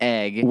like an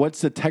egg.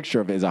 What's the texture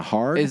of it? Is it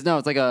hard? It's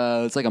like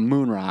a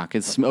moon rock.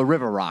 It's a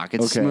river rock.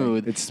 It's Okay,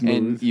 smooth. it's smooth.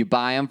 And you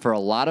buy them for a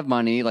lot of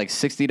money, like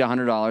 $60 to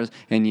 $100,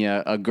 and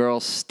a girl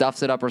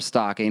stuffs it up her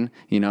stocking,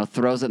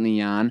 throws it in the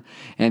yan,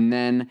 and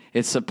then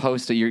it's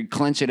supposed to you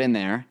clench it in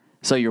there,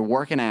 so you're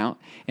working out,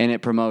 and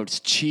it promotes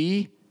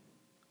chi.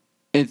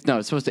 It's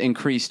supposed to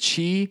increase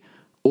chi,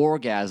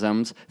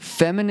 orgasms,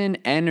 feminine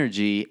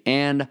energy,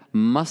 and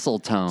muscle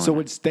tone. so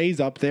it stays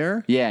up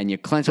there yeah, and you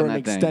clench for on an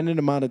that thing. extended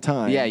amount of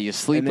time. Yeah, you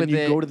sleep and then with you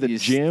it. go to the you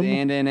gym.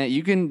 stand in it.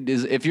 You can,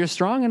 if you're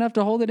strong enough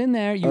to hold it in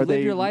there, you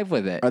live your life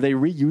with it. Are they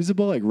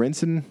reusable, like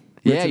rinse and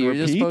Yeah, and you're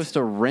just repeat? supposed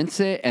to rinse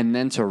it, and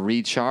then to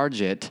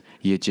recharge it,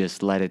 you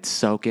just let it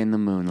soak in the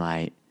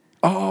moonlight.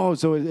 Oh,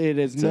 so it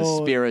is It's no a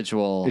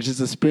spiritual. It's just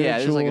a Yeah,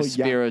 it's like a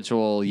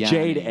spiritual spiritual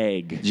jade yanni.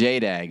 egg.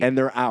 Jade egg. and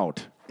they're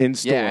out in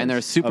stores. yeah, and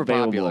they're super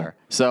available. popular.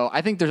 So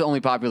I think they're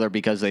only popular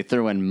because they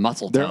threw in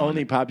muscle tone. They're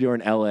only popular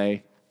in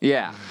LA.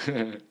 Yeah,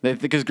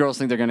 because girls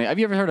think they're gonna. Have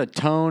you ever heard of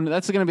tone?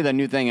 That's gonna be the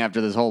new thing after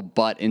this whole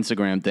butt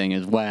Instagram thing.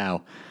 Is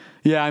wow.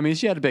 Yeah, I mean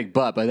she had a big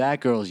butt, but that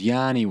girl's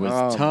yanni was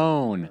Oh.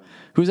 tone.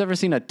 Who's ever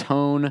seen a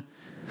tone?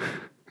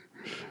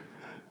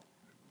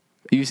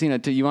 You seen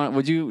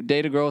would you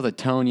date a girl with a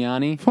tone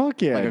yanni?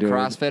 Fuck yeah, like a dude.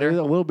 CrossFitter. It's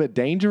a little bit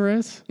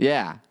dangerous.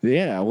 Yeah,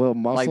 Yeah, a little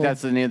muscle. Like,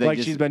 that's the new- they Like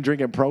just- she's been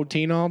drinking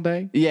protein all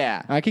day.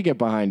 yeah. I could get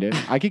behind it.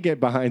 I could get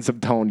behind some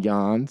tone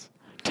yawns.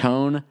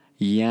 Tone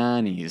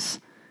yannis.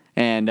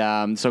 And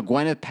so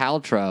Gwyneth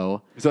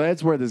Paltrow. So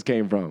that's where this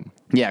came from.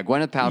 Yeah,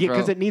 Gwyneth Paltrow. Yeah,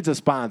 because it needs a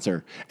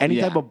sponsor. Any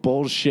Yeah. type of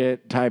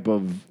bullshit type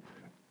of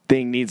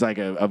thing needs like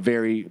a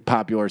very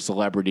popular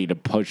celebrity to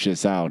push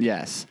this out.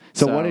 Yes.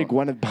 So what did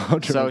Gwyneth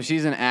Paltrow? So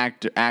she's an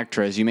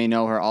actress. You may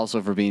know her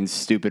also for being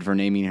stupid for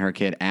naming her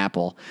kid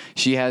Apple.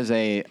 She has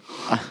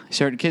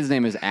her kid's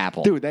name is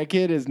Apple. Dude, that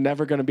kid is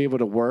never going to be able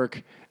to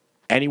work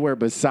anywhere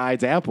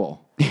besides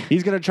Apple.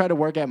 He's going to try to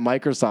work at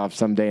Microsoft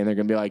someday, and they're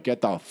going to be like,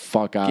 get the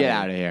fuck out Get of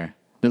out here. of here.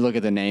 They look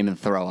at the name and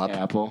throw up.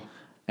 Apple.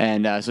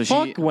 And so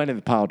Fuck she.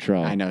 Gwyneth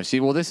Paltrow. I know.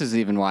 Well, this is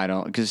even why I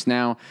don't. Because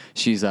now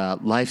she's a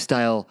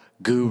lifestyle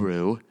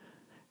guru.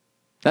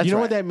 That's You know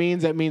right. what that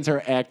means? That means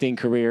her acting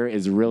career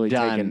is really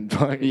Done.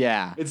 taking.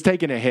 Yeah. It's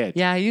taking a hit.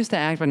 Yeah, I used to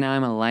act, but now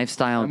I'm a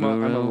lifestyle I'm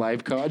guru. a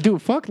life coach.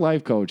 Dude, fuck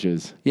life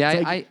coaches. Yeah,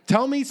 It's like,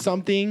 tell me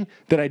something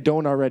that I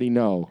don't already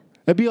know.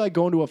 That'd be like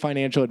going to a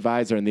financial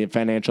advisor and the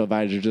financial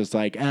advisor just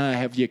like,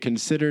 have you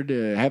considered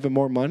having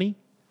more money?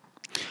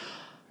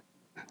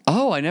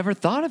 Oh, I never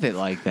thought of it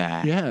like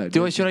that. Yeah,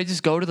 Should I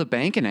just go to the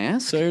bank and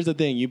ask? So here's the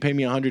thing. You pay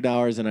me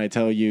 $100 and I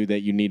tell you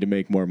that you need to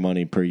make more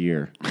money per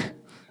year.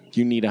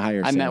 You need a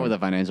higher I salary. met with a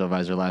financial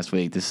advisor last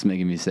week. This is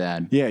making me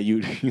sad. Yeah,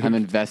 you I'm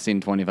investing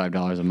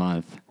 $25 a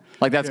month.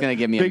 Like that's gonna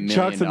give me big $1 million.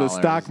 chunks in the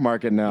stock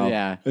market now.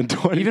 Yeah. And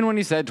Even when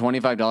you said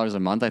 $25 a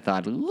month, I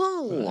thought, Hey,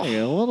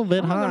 a little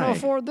bit I'm high. gonna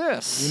afford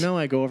this. You know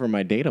I go over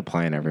my data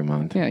plan every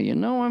month. Yeah,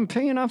 I'm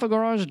paying off a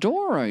garage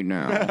door right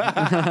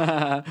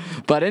now.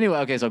 But anyway,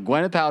 okay, so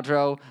Gwyneth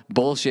Paltrow,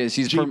 bullshit.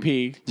 She's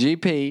GP.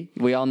 GP.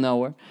 We all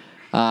know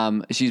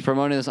her. She's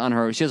promoting this on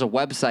her. She has a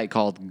website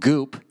called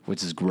Goop,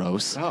 which is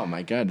gross. Oh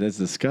my God, that's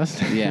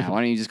disgusting. Yeah, why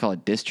don't you just call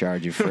it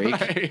Discharge, you freak?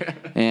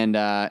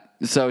 And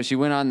so she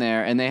went on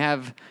there,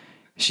 and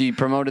she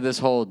promoted this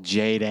whole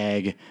jade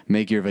egg,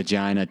 make your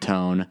vagina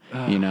tone,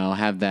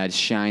 have that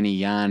shiny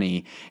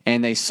yanni,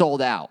 and they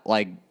sold out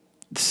like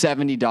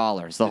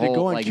 $70. The Did it whole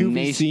go on like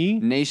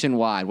QVC?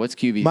 nationwide. What's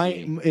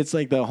QVC? It's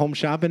like the Home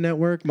Shopping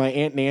Network. My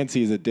Aunt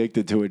Nancy is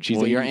addicted to it. She's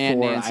Well, your 84. Aunt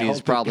Nancy I is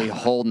hope probably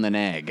holding an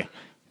egg.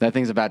 That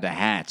thing's about to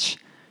hatch.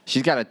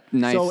 She's got a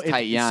nice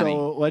tight yanni.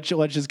 So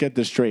let's just get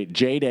this straight.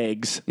 Jade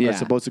eggs Yeah. are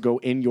supposed to go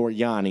in your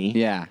yanni.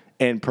 Yeah.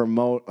 And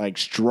promote like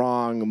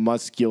strong,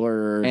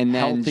 muscular, And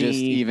then healthy. just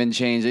even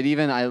change it.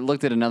 I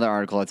looked at another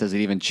article that says it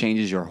even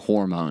changes your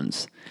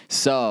hormones.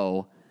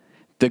 So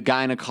the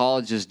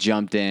gynecologist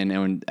jumped in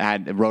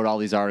and wrote all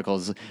these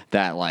articles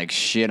that like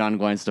shit on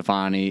Gwen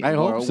Stefani. I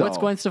hope so. What's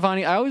Gwen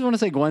Stefani? I always want to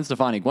say Gwen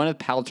Stefani, Gwyneth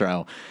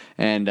Paltrow,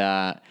 and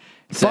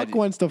Fuck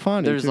Gwen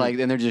Stefani. There's too.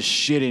 and they're just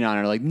shitting on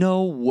her. Like,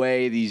 no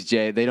way,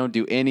 they don't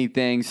do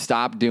anything.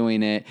 Stop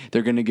doing it.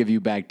 They're gonna give you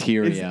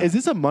bacteria. Is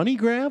this a money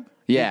grab?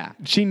 Yeah.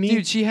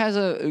 Dude, she has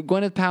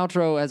Gwyneth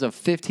Paltrow has a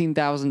 $15,000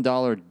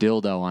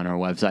 dildo on her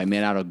website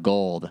made out of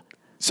gold.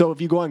 So if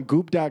you go on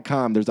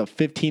goop.com, there's a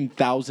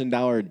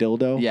 $15,000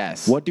 dildo.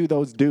 Yes. What do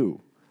those do?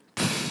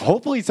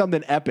 Hopefully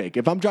something epic.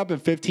 If I'm dropping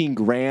 15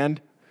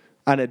 grand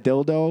on a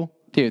dildo,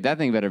 Dude, that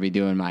thing better be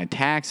doing my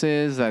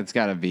taxes. That's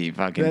got to be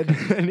fucking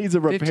that needs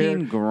a repair.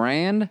 15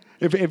 grand?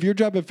 If you're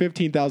dropping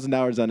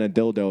 $15,000 on a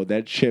dildo,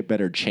 that shit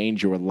better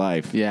change your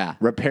life. Yeah.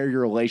 Repair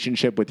your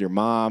relationship with your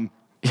mom.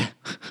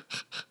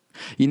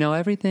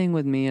 Everything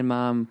with me and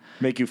Mom,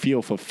 Make you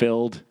feel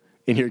fulfilled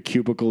in your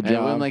cubicle it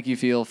wouldn't job. make you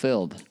feel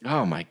filled.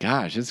 Oh my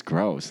gosh, it's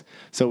gross.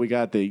 So we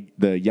got the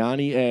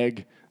Yanni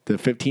egg, the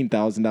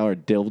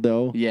 $15,000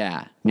 dildo.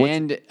 Yeah.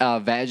 And a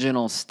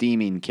vaginal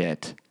steaming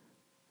kit.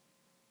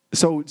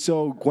 So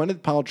Gwyneth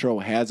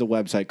Paltrow has a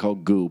website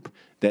called Goop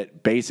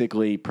that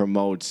basically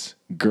promotes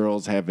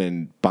girls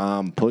having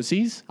bomb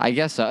pussies. I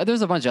guess so.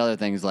 There's a bunch of other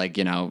things like,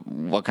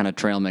 what kind of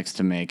trail mix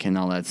to make and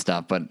all that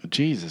stuff. But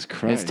Jesus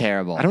Christ. It's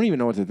terrible. I don't even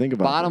know what to think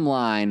about bottom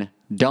line,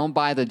 don't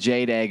buy the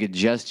jade egg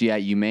just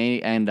yet. You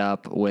may end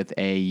up with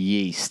a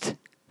yeast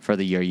for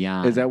your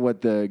yarn. Is that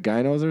what the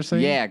gynos are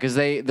saying? Yeah, because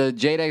the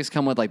jade eggs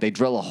come with they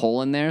drill a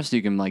hole in there so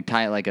you can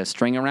tie like a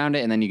string around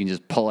it and then you can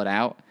just pull it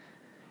out.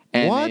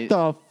 And What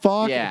the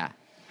fuck? Yeah.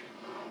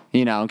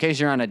 In case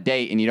you're on a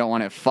date and you don't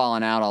want it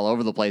falling out all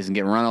over the place and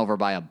get run over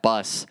by a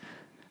bus,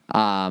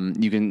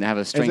 you can have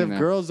a string As in if there.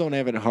 girls don't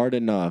have it hard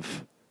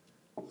enough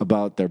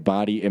about their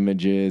body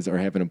images or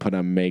having to put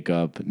on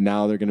makeup,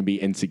 now they're going to be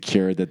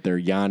insecure that their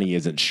yanni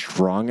isn't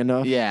strong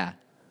enough. Yeah.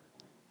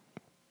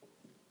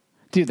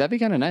 Dude, that'd be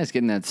kind of nice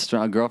getting that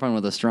strong girlfriend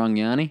with a strong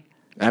yanni.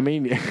 I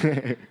mean,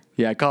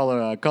 Yeah, call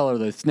her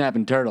the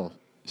snapping turtle.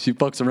 She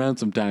fucks around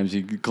sometimes.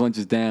 She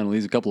clenches down,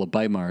 leaves a couple of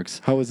bite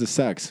marks. how is the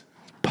sex?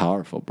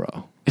 Powerful,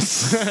 bro.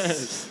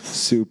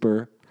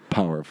 Super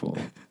powerful.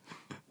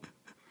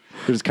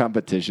 There's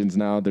competitions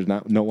now. There's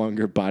no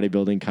longer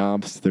bodybuilding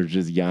comps. There's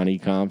just yanni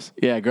comps.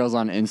 Yeah, girls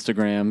on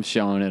Instagram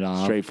showing it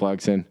off. Straight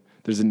flexing.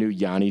 There's a new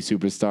yanni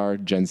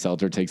superstar. Jen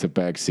Selter takes a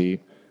back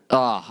seat.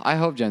 Oh, I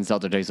hope Jen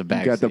Selter takes a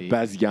back Got the seat.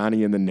 best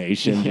yanni in the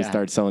nation. Yeah. Just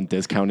start selling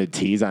discounted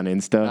teas on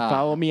Insta.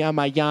 Follow me on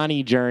my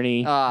yanni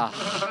journey.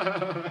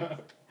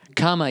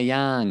 Come a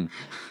young.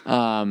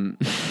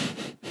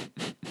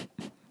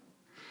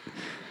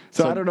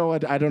 So I don't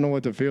know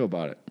what to feel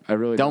about it. I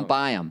really Don't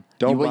buy them.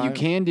 Don't What buy you 'em.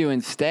 can do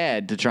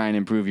instead to try and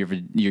improve your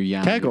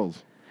young. Kegels.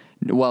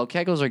 Well,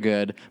 Kegels are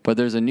good, but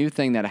there's a new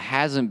thing that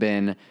hasn't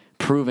been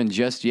proven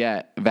just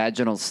yet,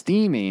 vaginal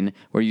steaming,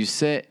 where you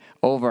sit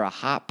over a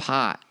hot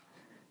pot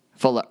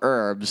full of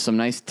herbs, some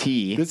nice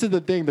tea. This is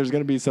the thing. There's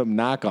going to be some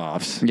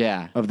knockoffs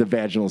Yeah. of the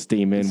vaginal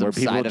steaming Some where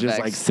people side just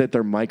effects. sit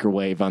their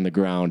microwave on the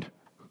ground.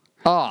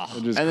 Oh,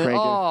 just and then, crank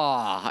it.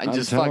 and I'm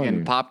just telling fucking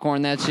you.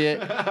 popcorn that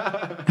shit.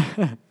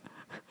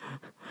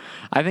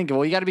 I think,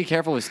 you got to be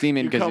careful with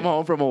steaming You come because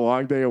home from a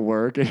long day of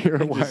work and your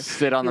wife,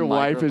 sit on the your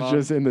wife is microphone.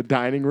 just in the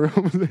dining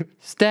room.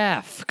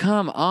 Steph,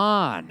 come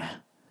on.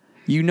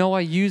 I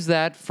use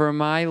that for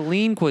my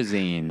lean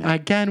cuisine.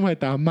 Again with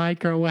the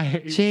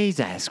microwave.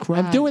 Jesus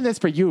Christ. I'm doing this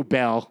for you,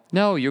 Bill.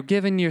 No, you're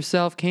giving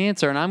yourself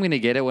cancer, and I'm going to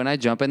get it when I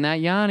jump in that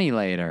yanni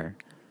later.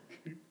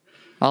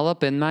 All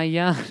up in my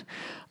yan.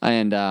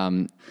 And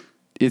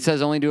It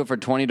says only do it for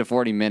 20 to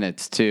 40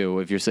 minutes, too,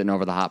 if you're sitting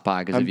over the hot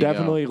pot. 'Cause I'm if you go-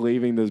 definitely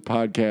leaving this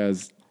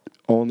podcast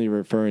only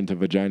referring to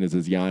vaginas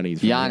as Yannis.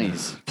 from now on.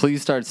 Yannis.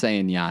 Please start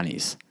saying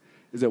Yannis.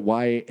 Is it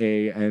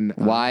Y-A-N?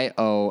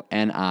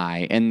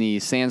 Yoni. And the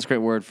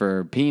Sanskrit word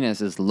for penis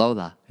is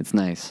Lola. It's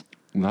nice.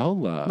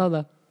 Lola.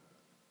 Lola.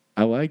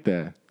 I like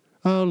that.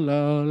 Oh,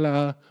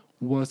 Lola.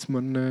 What's my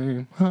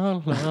name?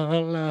 Oh,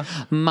 Lola.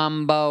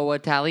 Mambo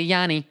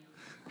Italiani.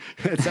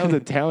 It sounds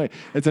Italian.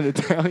 It's an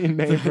Italian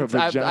name for a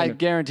vagina. I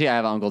guarantee I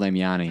have an uncle named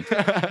Yanni.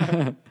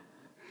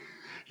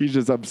 He's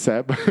just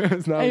upset.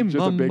 It's not Hey, just a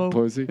Mambo. big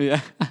pussy.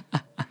 Yeah.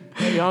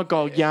 Hey,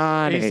 Uncle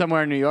Yanni. He's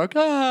somewhere in New York.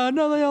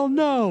 No, they all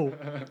know.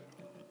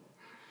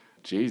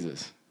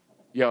 Jesus.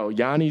 Yo,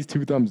 Yanni's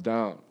 2 thumbs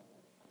down.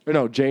 Or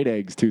no, Jade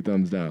Egg's 2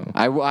 thumbs down.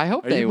 I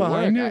hope Are they you work.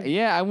 behind it?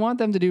 Yeah, I want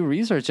them to do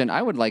research, and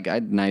I would like a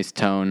nice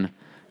tone.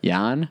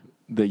 Jan.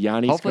 The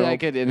Yanni Hopefully I scope.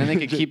 could, and then they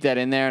could keep that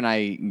in there, and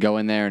I go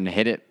in there and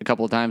hit it a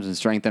couple of times and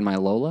strengthen my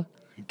Lola.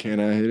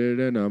 Can I hit it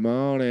in the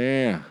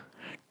morning?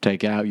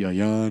 Take out your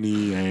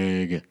Yanni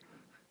egg.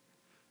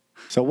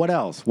 So what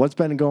else? What's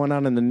been going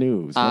on in the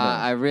news? What else?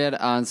 I read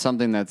on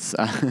something that's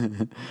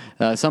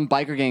some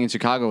biker gang in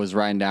Chicago was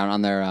riding down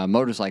on their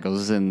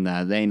motorcycles, and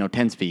they ain't no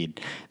 10-speed.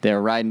 They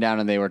were riding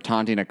down and they were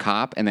taunting a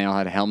cop, and they all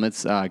had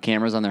helmets,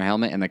 cameras on their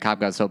helmet, and the cop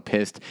got so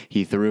pissed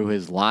he threw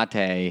his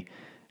latte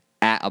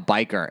at a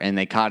biker, and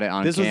they caught it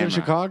on This camera. was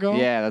in Chicago?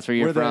 Yeah, that's where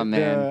you're from,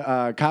 man.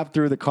 The cop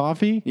threw the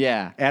coffee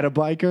Yeah. at a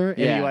biker. And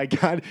Yeah. he like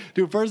got,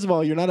 dude, first of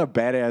all, you're not a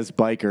badass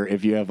biker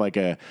if you have like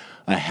a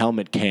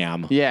helmet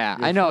cam. Yeah,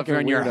 You're I know if you're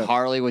in fucking your weirdo.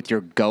 Harley with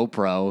your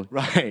GoPro.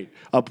 Right.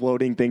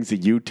 Uploading things to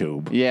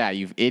YouTube. Yeah,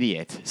 you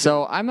idiot.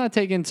 So I'm not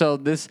taking. So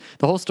the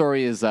whole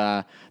story is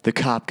the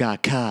cop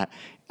got caught.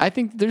 I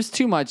think there's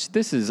too much.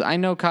 I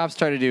know cops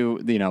try to do.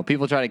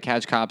 People try to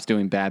catch cops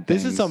doing bad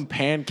things. This is some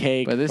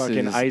pancake But this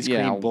fucking is ice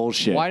cream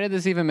bullshit. Why did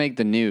this even make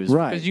the news?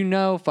 Right.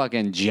 Because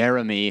fucking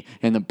Jeremy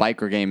in the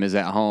biker game is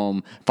at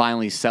home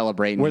finally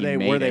celebrating. Were he they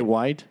made it.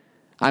 white?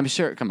 I'm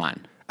sure. Come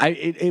on.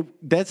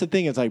 That's the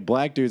thing. It's like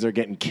black dudes are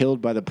getting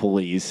killed by the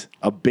police.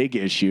 A big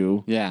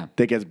issue. Yeah.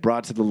 That gets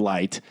brought to the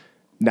light.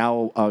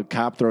 Now a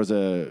cop throws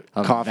a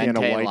coffee on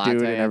a venti white latte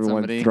dude, at and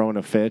everyone's somebody. throwing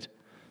a fit.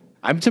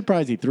 I'm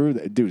surprised he threw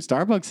that. Dude,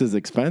 Starbucks is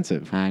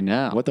expensive. I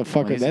know. What the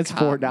fuck? Well, he's a That's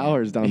cop,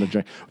 $4 down the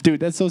drain.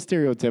 Dude, that's so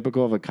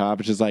stereotypical of a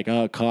cop. It's just like,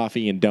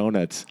 coffee and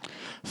donuts.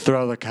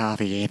 Throw the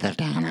coffee either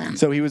down.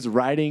 So he was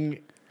riding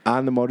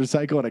on the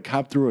motorcycle and a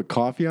cop threw a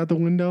coffee out the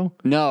window?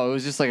 No, it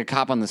was just like a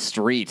cop on the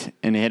street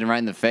and hit him right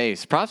in the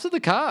face. Props to the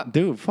cop.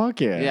 Dude,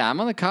 fuck yeah. Yeah,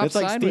 I'm on the cop's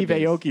That's like side Steve with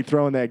this. Aoki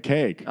throwing that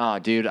cake. Oh,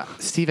 dude,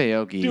 Steve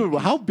Aoki Dude,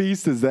 how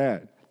beast is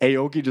that?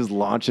 Aoki just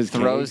launches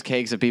throws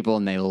cake. cakes at people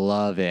and they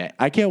love it.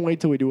 I can't wait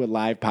till we do a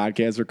live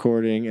podcast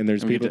recording and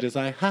there's people do- just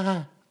like, ha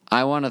ha.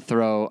 I want to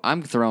throw.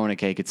 I'm throwing a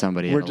cake at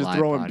somebody. We're at a just live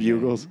throwing podcast.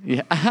 bugles.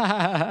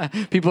 Yeah,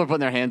 people are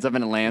putting their hands up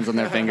and it lands on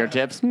their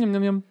fingertips. Yum,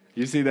 yum, yum.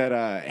 You see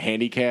that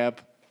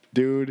handicap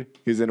dude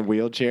who's in a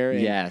wheelchair?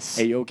 And Yes.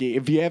 Aoki,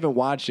 if you haven't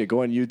watched it,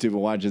 go on YouTube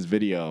and watch this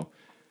video.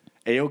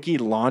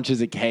 Aoki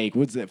launches a cake.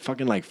 What's that?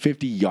 Fucking like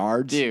 50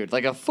 yards? Dude,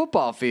 like a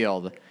football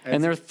field,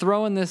 and they're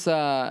throwing this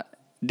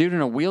dude in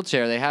a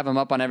wheelchair. They have him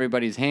up on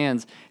everybody's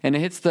hands, and it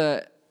hits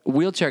the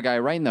wheelchair guy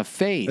right in the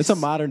face. It's a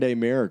modern day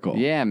miracle.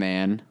 Yeah,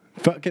 man.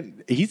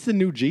 Fucking, he's the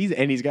new Jesus,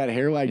 and he's got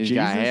hair like He's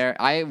Jesus. got hair.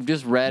 I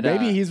just read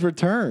Maybe he's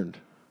returned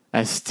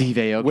as Steve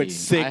Aoki with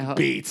sick I ho-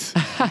 beats.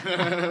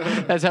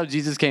 That's how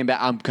Jesus came back.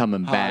 I'm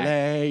coming back.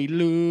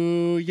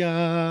 Hallelujah.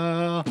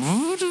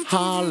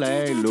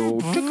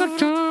 Hallelujah.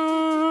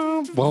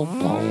 Boom,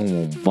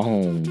 boom,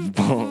 boom,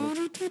 boom.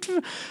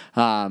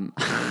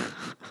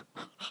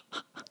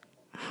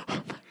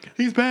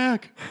 He's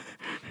back.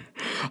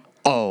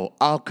 Oh,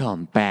 I'll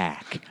come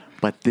back,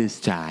 but this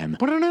time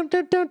I'm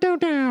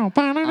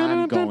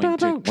going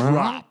to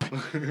drop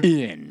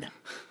in.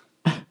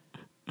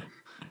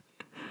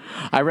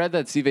 I read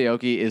that Steve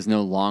Aoki is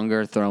no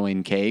longer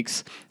throwing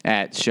cakes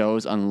at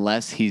shows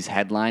unless he's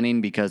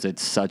headlining because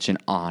it's such an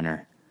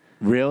honor.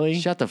 Really?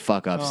 Shut the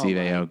fuck up, Steve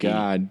Aoki.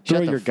 God, Shut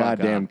throw the your fuck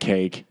goddamn up.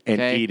 cake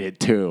and Okay? eat it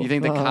too. You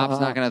think the cop's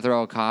not going to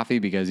throw a coffee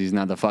because he's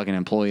not the fucking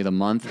employee of the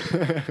month?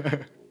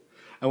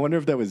 I wonder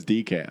if that was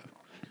decaf.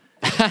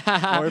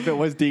 Or if it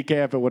was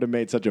decaf, it would have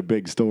made such a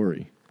big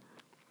story.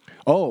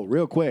 Oh,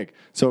 real quick.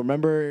 So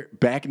remember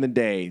back in the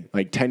day,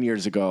 like 10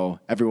 years ago,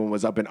 everyone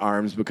was up in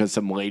arms because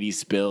some lady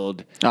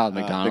spilled Oh,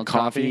 the McDonald's the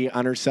coffee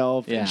on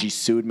herself Yeah. and she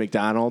sued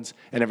McDonald's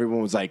and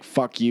everyone was like,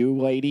 fuck you,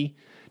 lady.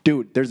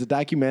 Dude, there's a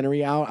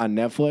documentary out on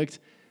Netflix.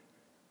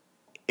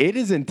 It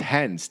is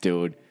intense,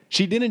 dude.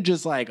 She didn't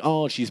just like,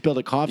 oh, she spilled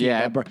a coffee.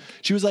 Yeah.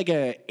 She was like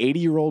a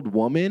 80-year-old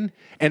woman,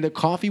 and the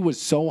coffee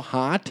was so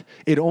hot,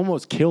 it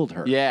almost killed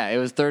her. Yeah, it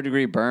was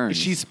third-degree burns.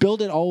 She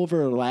spilled it all over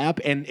her lap,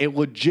 and it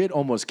legit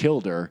almost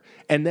killed her.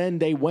 And then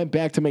they went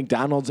back to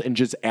McDonald's and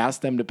just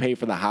asked them to pay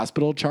for the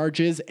hospital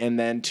charges and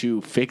then to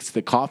fix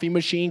the coffee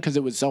machine because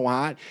it was so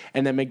hot.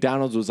 And then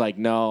McDonald's was like,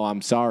 no,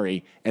 I'm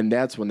sorry. And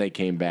that's when they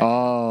came back.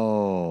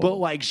 Oh. But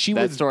like she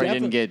that was story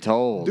didn't defi- get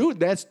told.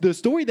 Dude, that's the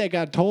story that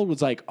got told was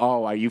like,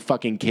 oh, are you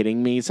fucking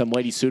kidding me? some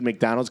lady sued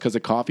McDonald's because the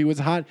coffee was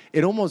hot.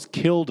 It almost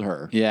killed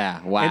her.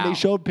 Yeah, wow. And they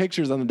showed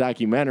pictures on the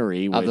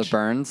documentary Of the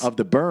burns? Of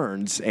the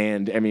burns,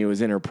 and I mean, it was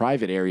in her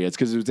private areas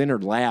because it was in her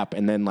lap,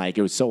 and then like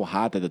it was so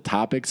hot that the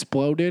top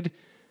exploded,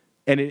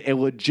 and it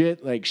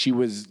legit like she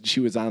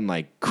was on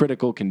like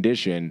critical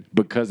condition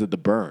because of the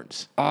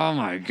burns. Oh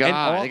my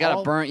God, they got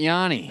a burnt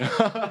Yanni.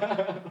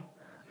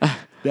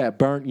 That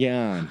burnt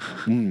yarn,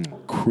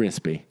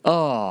 crispy.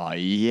 Oh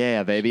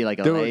yeah, baby, like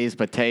a Dude, Lay's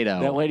potato.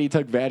 That lady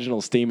took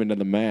vaginal steam into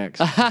the max.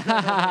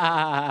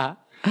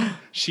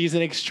 She's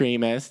an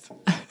extremist.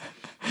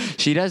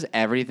 She does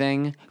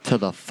everything to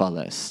the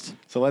fullest.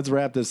 So let's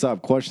wrap this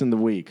up. Question of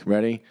the week.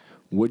 Ready?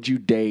 Would you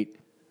date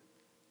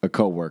a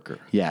coworker?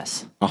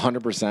 Yes.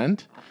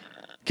 100%?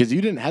 Because you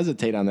didn't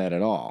hesitate on that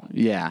at all.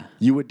 Yeah.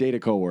 You would date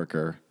a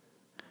coworker.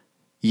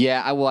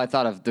 Yeah. I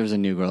thought of there's a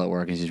new girl at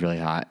work and she's really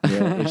hot.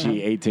 Yeah. Is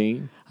she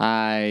 18?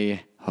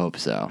 I hope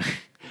so.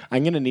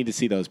 I'm going to need to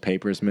see those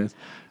papers, miss.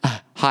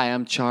 Hi,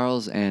 I'm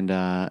Charles, and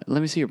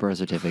let me see your birth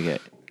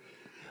certificate.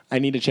 I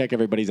need to check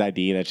everybody's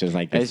ID. That's just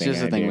like this It's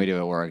just a I thing we do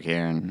at work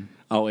here. And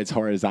Oh, it's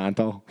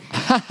horizontal?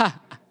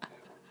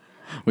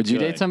 would you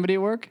Good. date somebody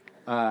at work?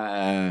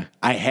 I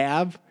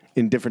have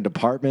in different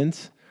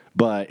departments,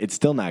 but it's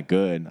still not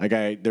good.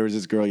 Like there was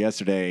this girl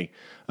yesterday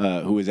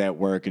who was at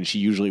work, and she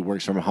usually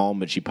works from home,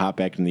 but she popped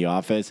back in the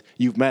office.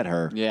 You've met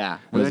her. Yeah.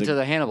 We went to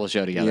the Hannibal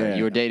show together. Yeah.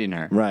 You were dating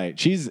her. Right.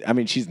 She's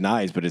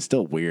nice, but it's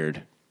still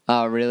weird.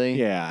 Oh, really?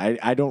 Yeah,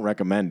 I don't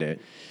recommend it.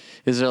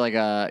 Is there like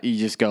you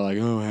just go like,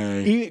 oh,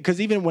 hey. Because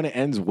even when it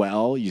ends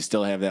well, you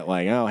still have that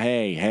like, oh,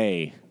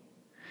 hey.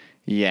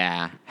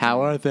 Yeah.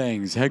 How are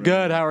things? Hey,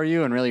 good. How are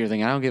you? And really you're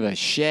thinking, I don't give a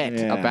shit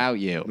Yeah. about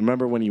you.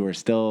 Remember when you were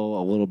still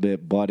a little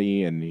bit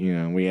buddy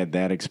and, we had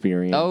that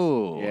experience?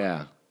 Oh.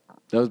 Yeah.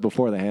 That was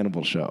before the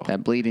Hannibal show.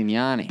 That bleeding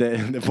Yanni.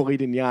 The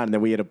bleeding yawn, and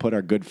then we had to put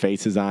our good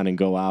faces on and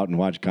go out and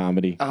watch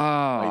comedy. Oh.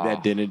 Like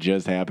that didn't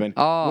just happen.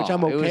 Oh, Which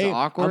I'm it was okay.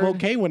 awkward? I'm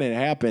okay when it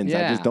happens. I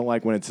Yeah. just don't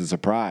like when it's a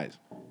surprise.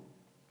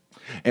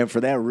 And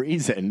for that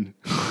reason,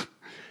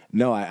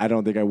 no, I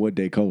don't think I would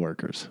date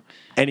coworkers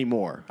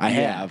anymore. I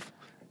Yeah. have.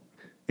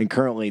 And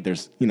currently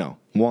there's,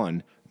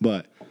 one,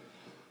 but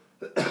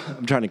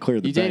I'm trying to clear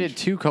the You bench. dated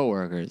 2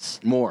 coworkers.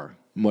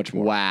 Much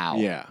more. Wow.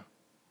 Yeah.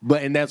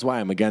 And that's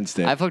why I'm against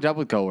it. I've hooked up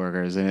with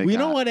coworkers. And You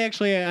know what?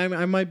 Actually,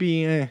 I might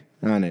be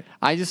on it.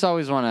 I just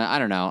always want to, I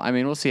don't know. I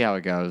mean, we'll see how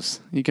it goes.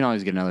 You can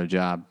always get another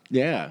job.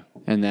 Yeah.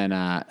 And then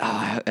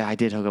I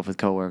did hook up with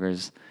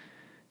coworkers.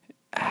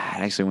 It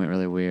actually went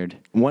really weird.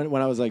 When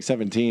I was like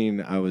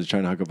 17, I was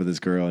trying to hook up with this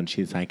girl, and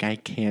she's like, I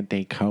can't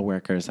date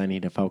coworkers. I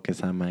need to focus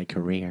on my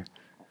career.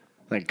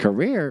 Like,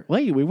 career?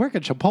 Wait, we work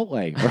at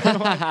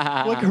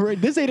Chipotle. What career?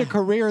 This ain't a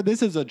career.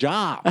 This is a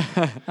job.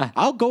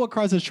 I'll go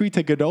across the street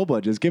to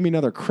Godova. Just give me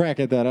another crack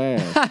at that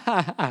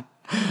ass.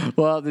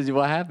 Well,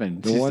 what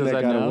happened? The one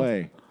that got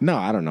away. No,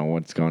 I don't know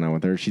what's going on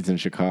with her. She's in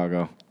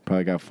Chicago.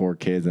 Probably got 4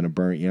 kids and a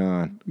burnt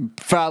yawn.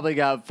 Probably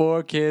got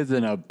 4 kids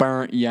and a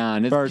burnt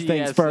yawn. It's First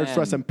things first,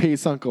 rest in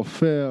peace, Uncle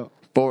Phil.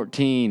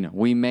 14.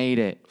 We made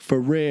it.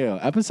 For real.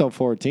 Episode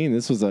 14.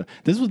 This was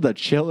the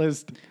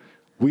chillest.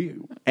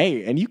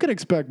 And you could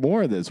expect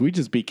more of this. We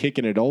just be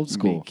kicking it old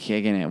school. Be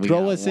kicking it. We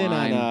Throw got us in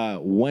wine.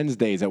 on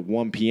Wednesdays at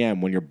 1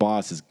 p.m. when your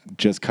boss has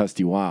just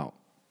cussed you out.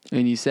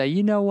 And you say,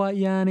 you know what,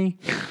 Yanni?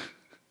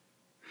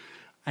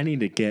 I need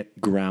to get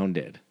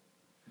grounded.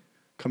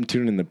 Come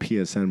tune in the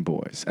PSN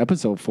boys.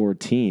 Episode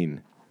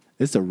 14.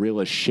 This is the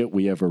realest shit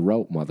we ever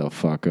wrote,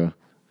 motherfucker.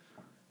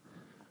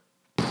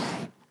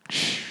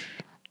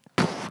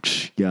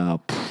 Yeah.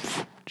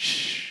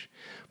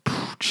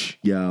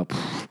 Yeah.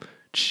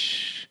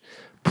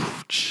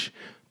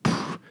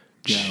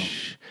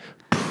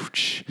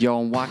 Yo,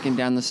 I'm walking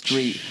down the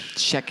street,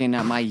 checking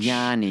out my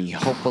Yanni.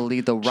 Hopefully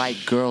the right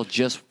girl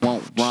just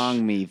won't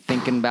wrong me.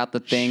 Thinking about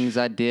the things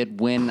I did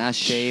when I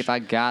shave. I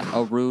got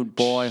a rude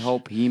boy,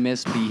 hope he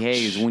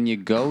misbehaves. When you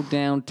go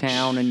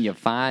downtown and you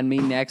find me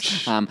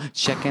next, I'm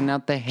checking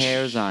out the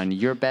hairs on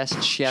your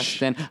best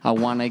chest. And I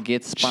wanna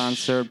get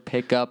sponsored,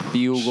 pick up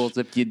bugles.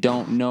 If you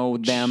don't know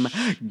them,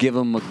 give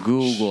them a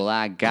Google.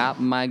 I got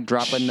Mike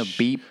dropping the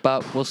beat,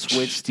 but we'll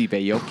switch. Steve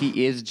Aoki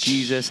is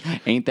Jesus,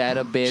 ain't that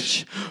a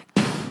bitch?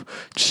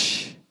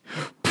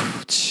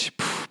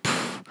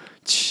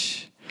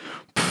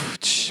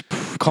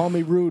 Call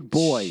me rude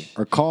boy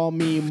or call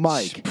me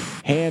Mike.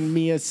 Hand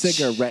me a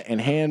cigarette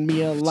and hand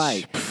me a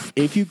light.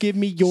 If you give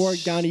me your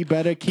Yanni,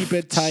 better keep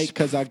it tight,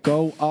 cause I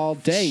go all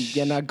day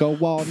and I go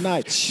all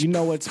night. You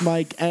know it's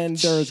Mike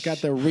Enders, got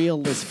the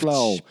realest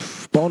flow.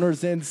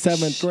 Boners in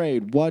 7th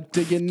grade, what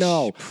do you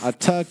know? I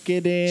tuck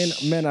it in,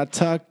 man, I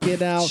tuck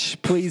it out.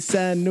 Please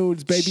send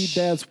nudes, baby,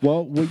 that's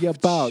what we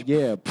about.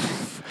 Yeah.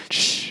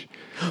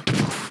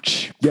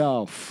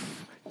 Yo.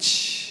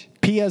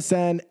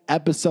 PSN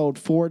episode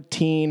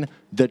 14,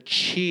 The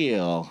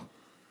Chill.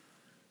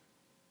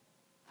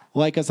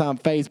 Like us on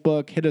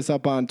Facebook, hit us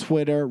up on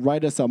Twitter,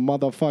 write us a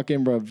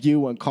motherfucking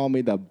review, and call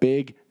me the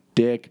Big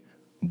Dick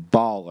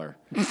Baller.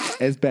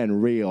 It's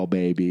been real,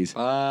 babies.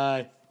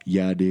 Bye.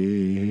 Yeah,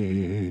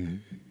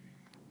 dude.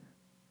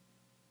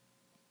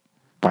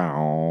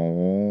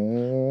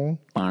 Bow.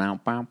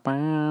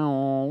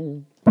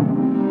 bow.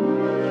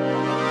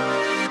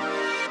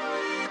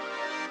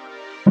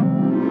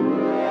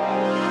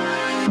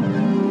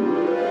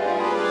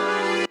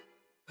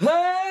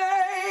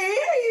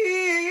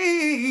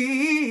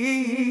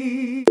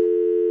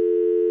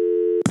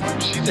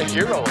 She's a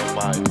hero of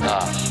mine.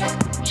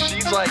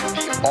 She's like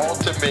the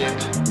ultimate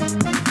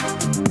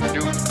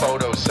nude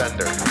photo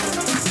sender.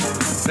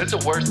 That's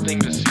the worst thing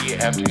to see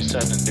after you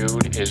send a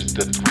nude is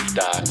the 3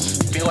 dots.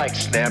 I feel like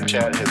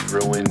Snapchat has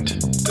ruined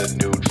the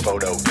nude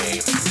photo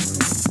game.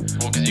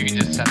 Well, because you can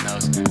just send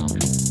those now.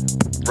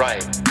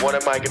 Right. What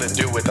am I going to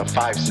do with a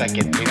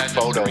 5-second nude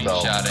photo, though?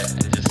 Screenshot it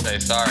and just say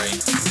sorry.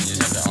 You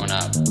just have to own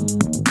up.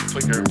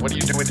 What do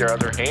you do with your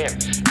other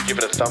hand? Give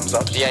it a thumbs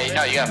up? Yeah, you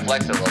know, you gotta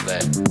flex it a little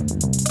bit.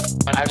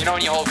 You know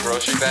when you hold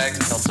grocery bags,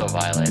 it felt so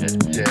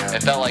violated. Yeah.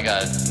 It felt like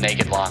a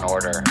naked Law and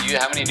Order.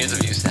 How many nudes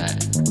have you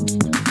sent?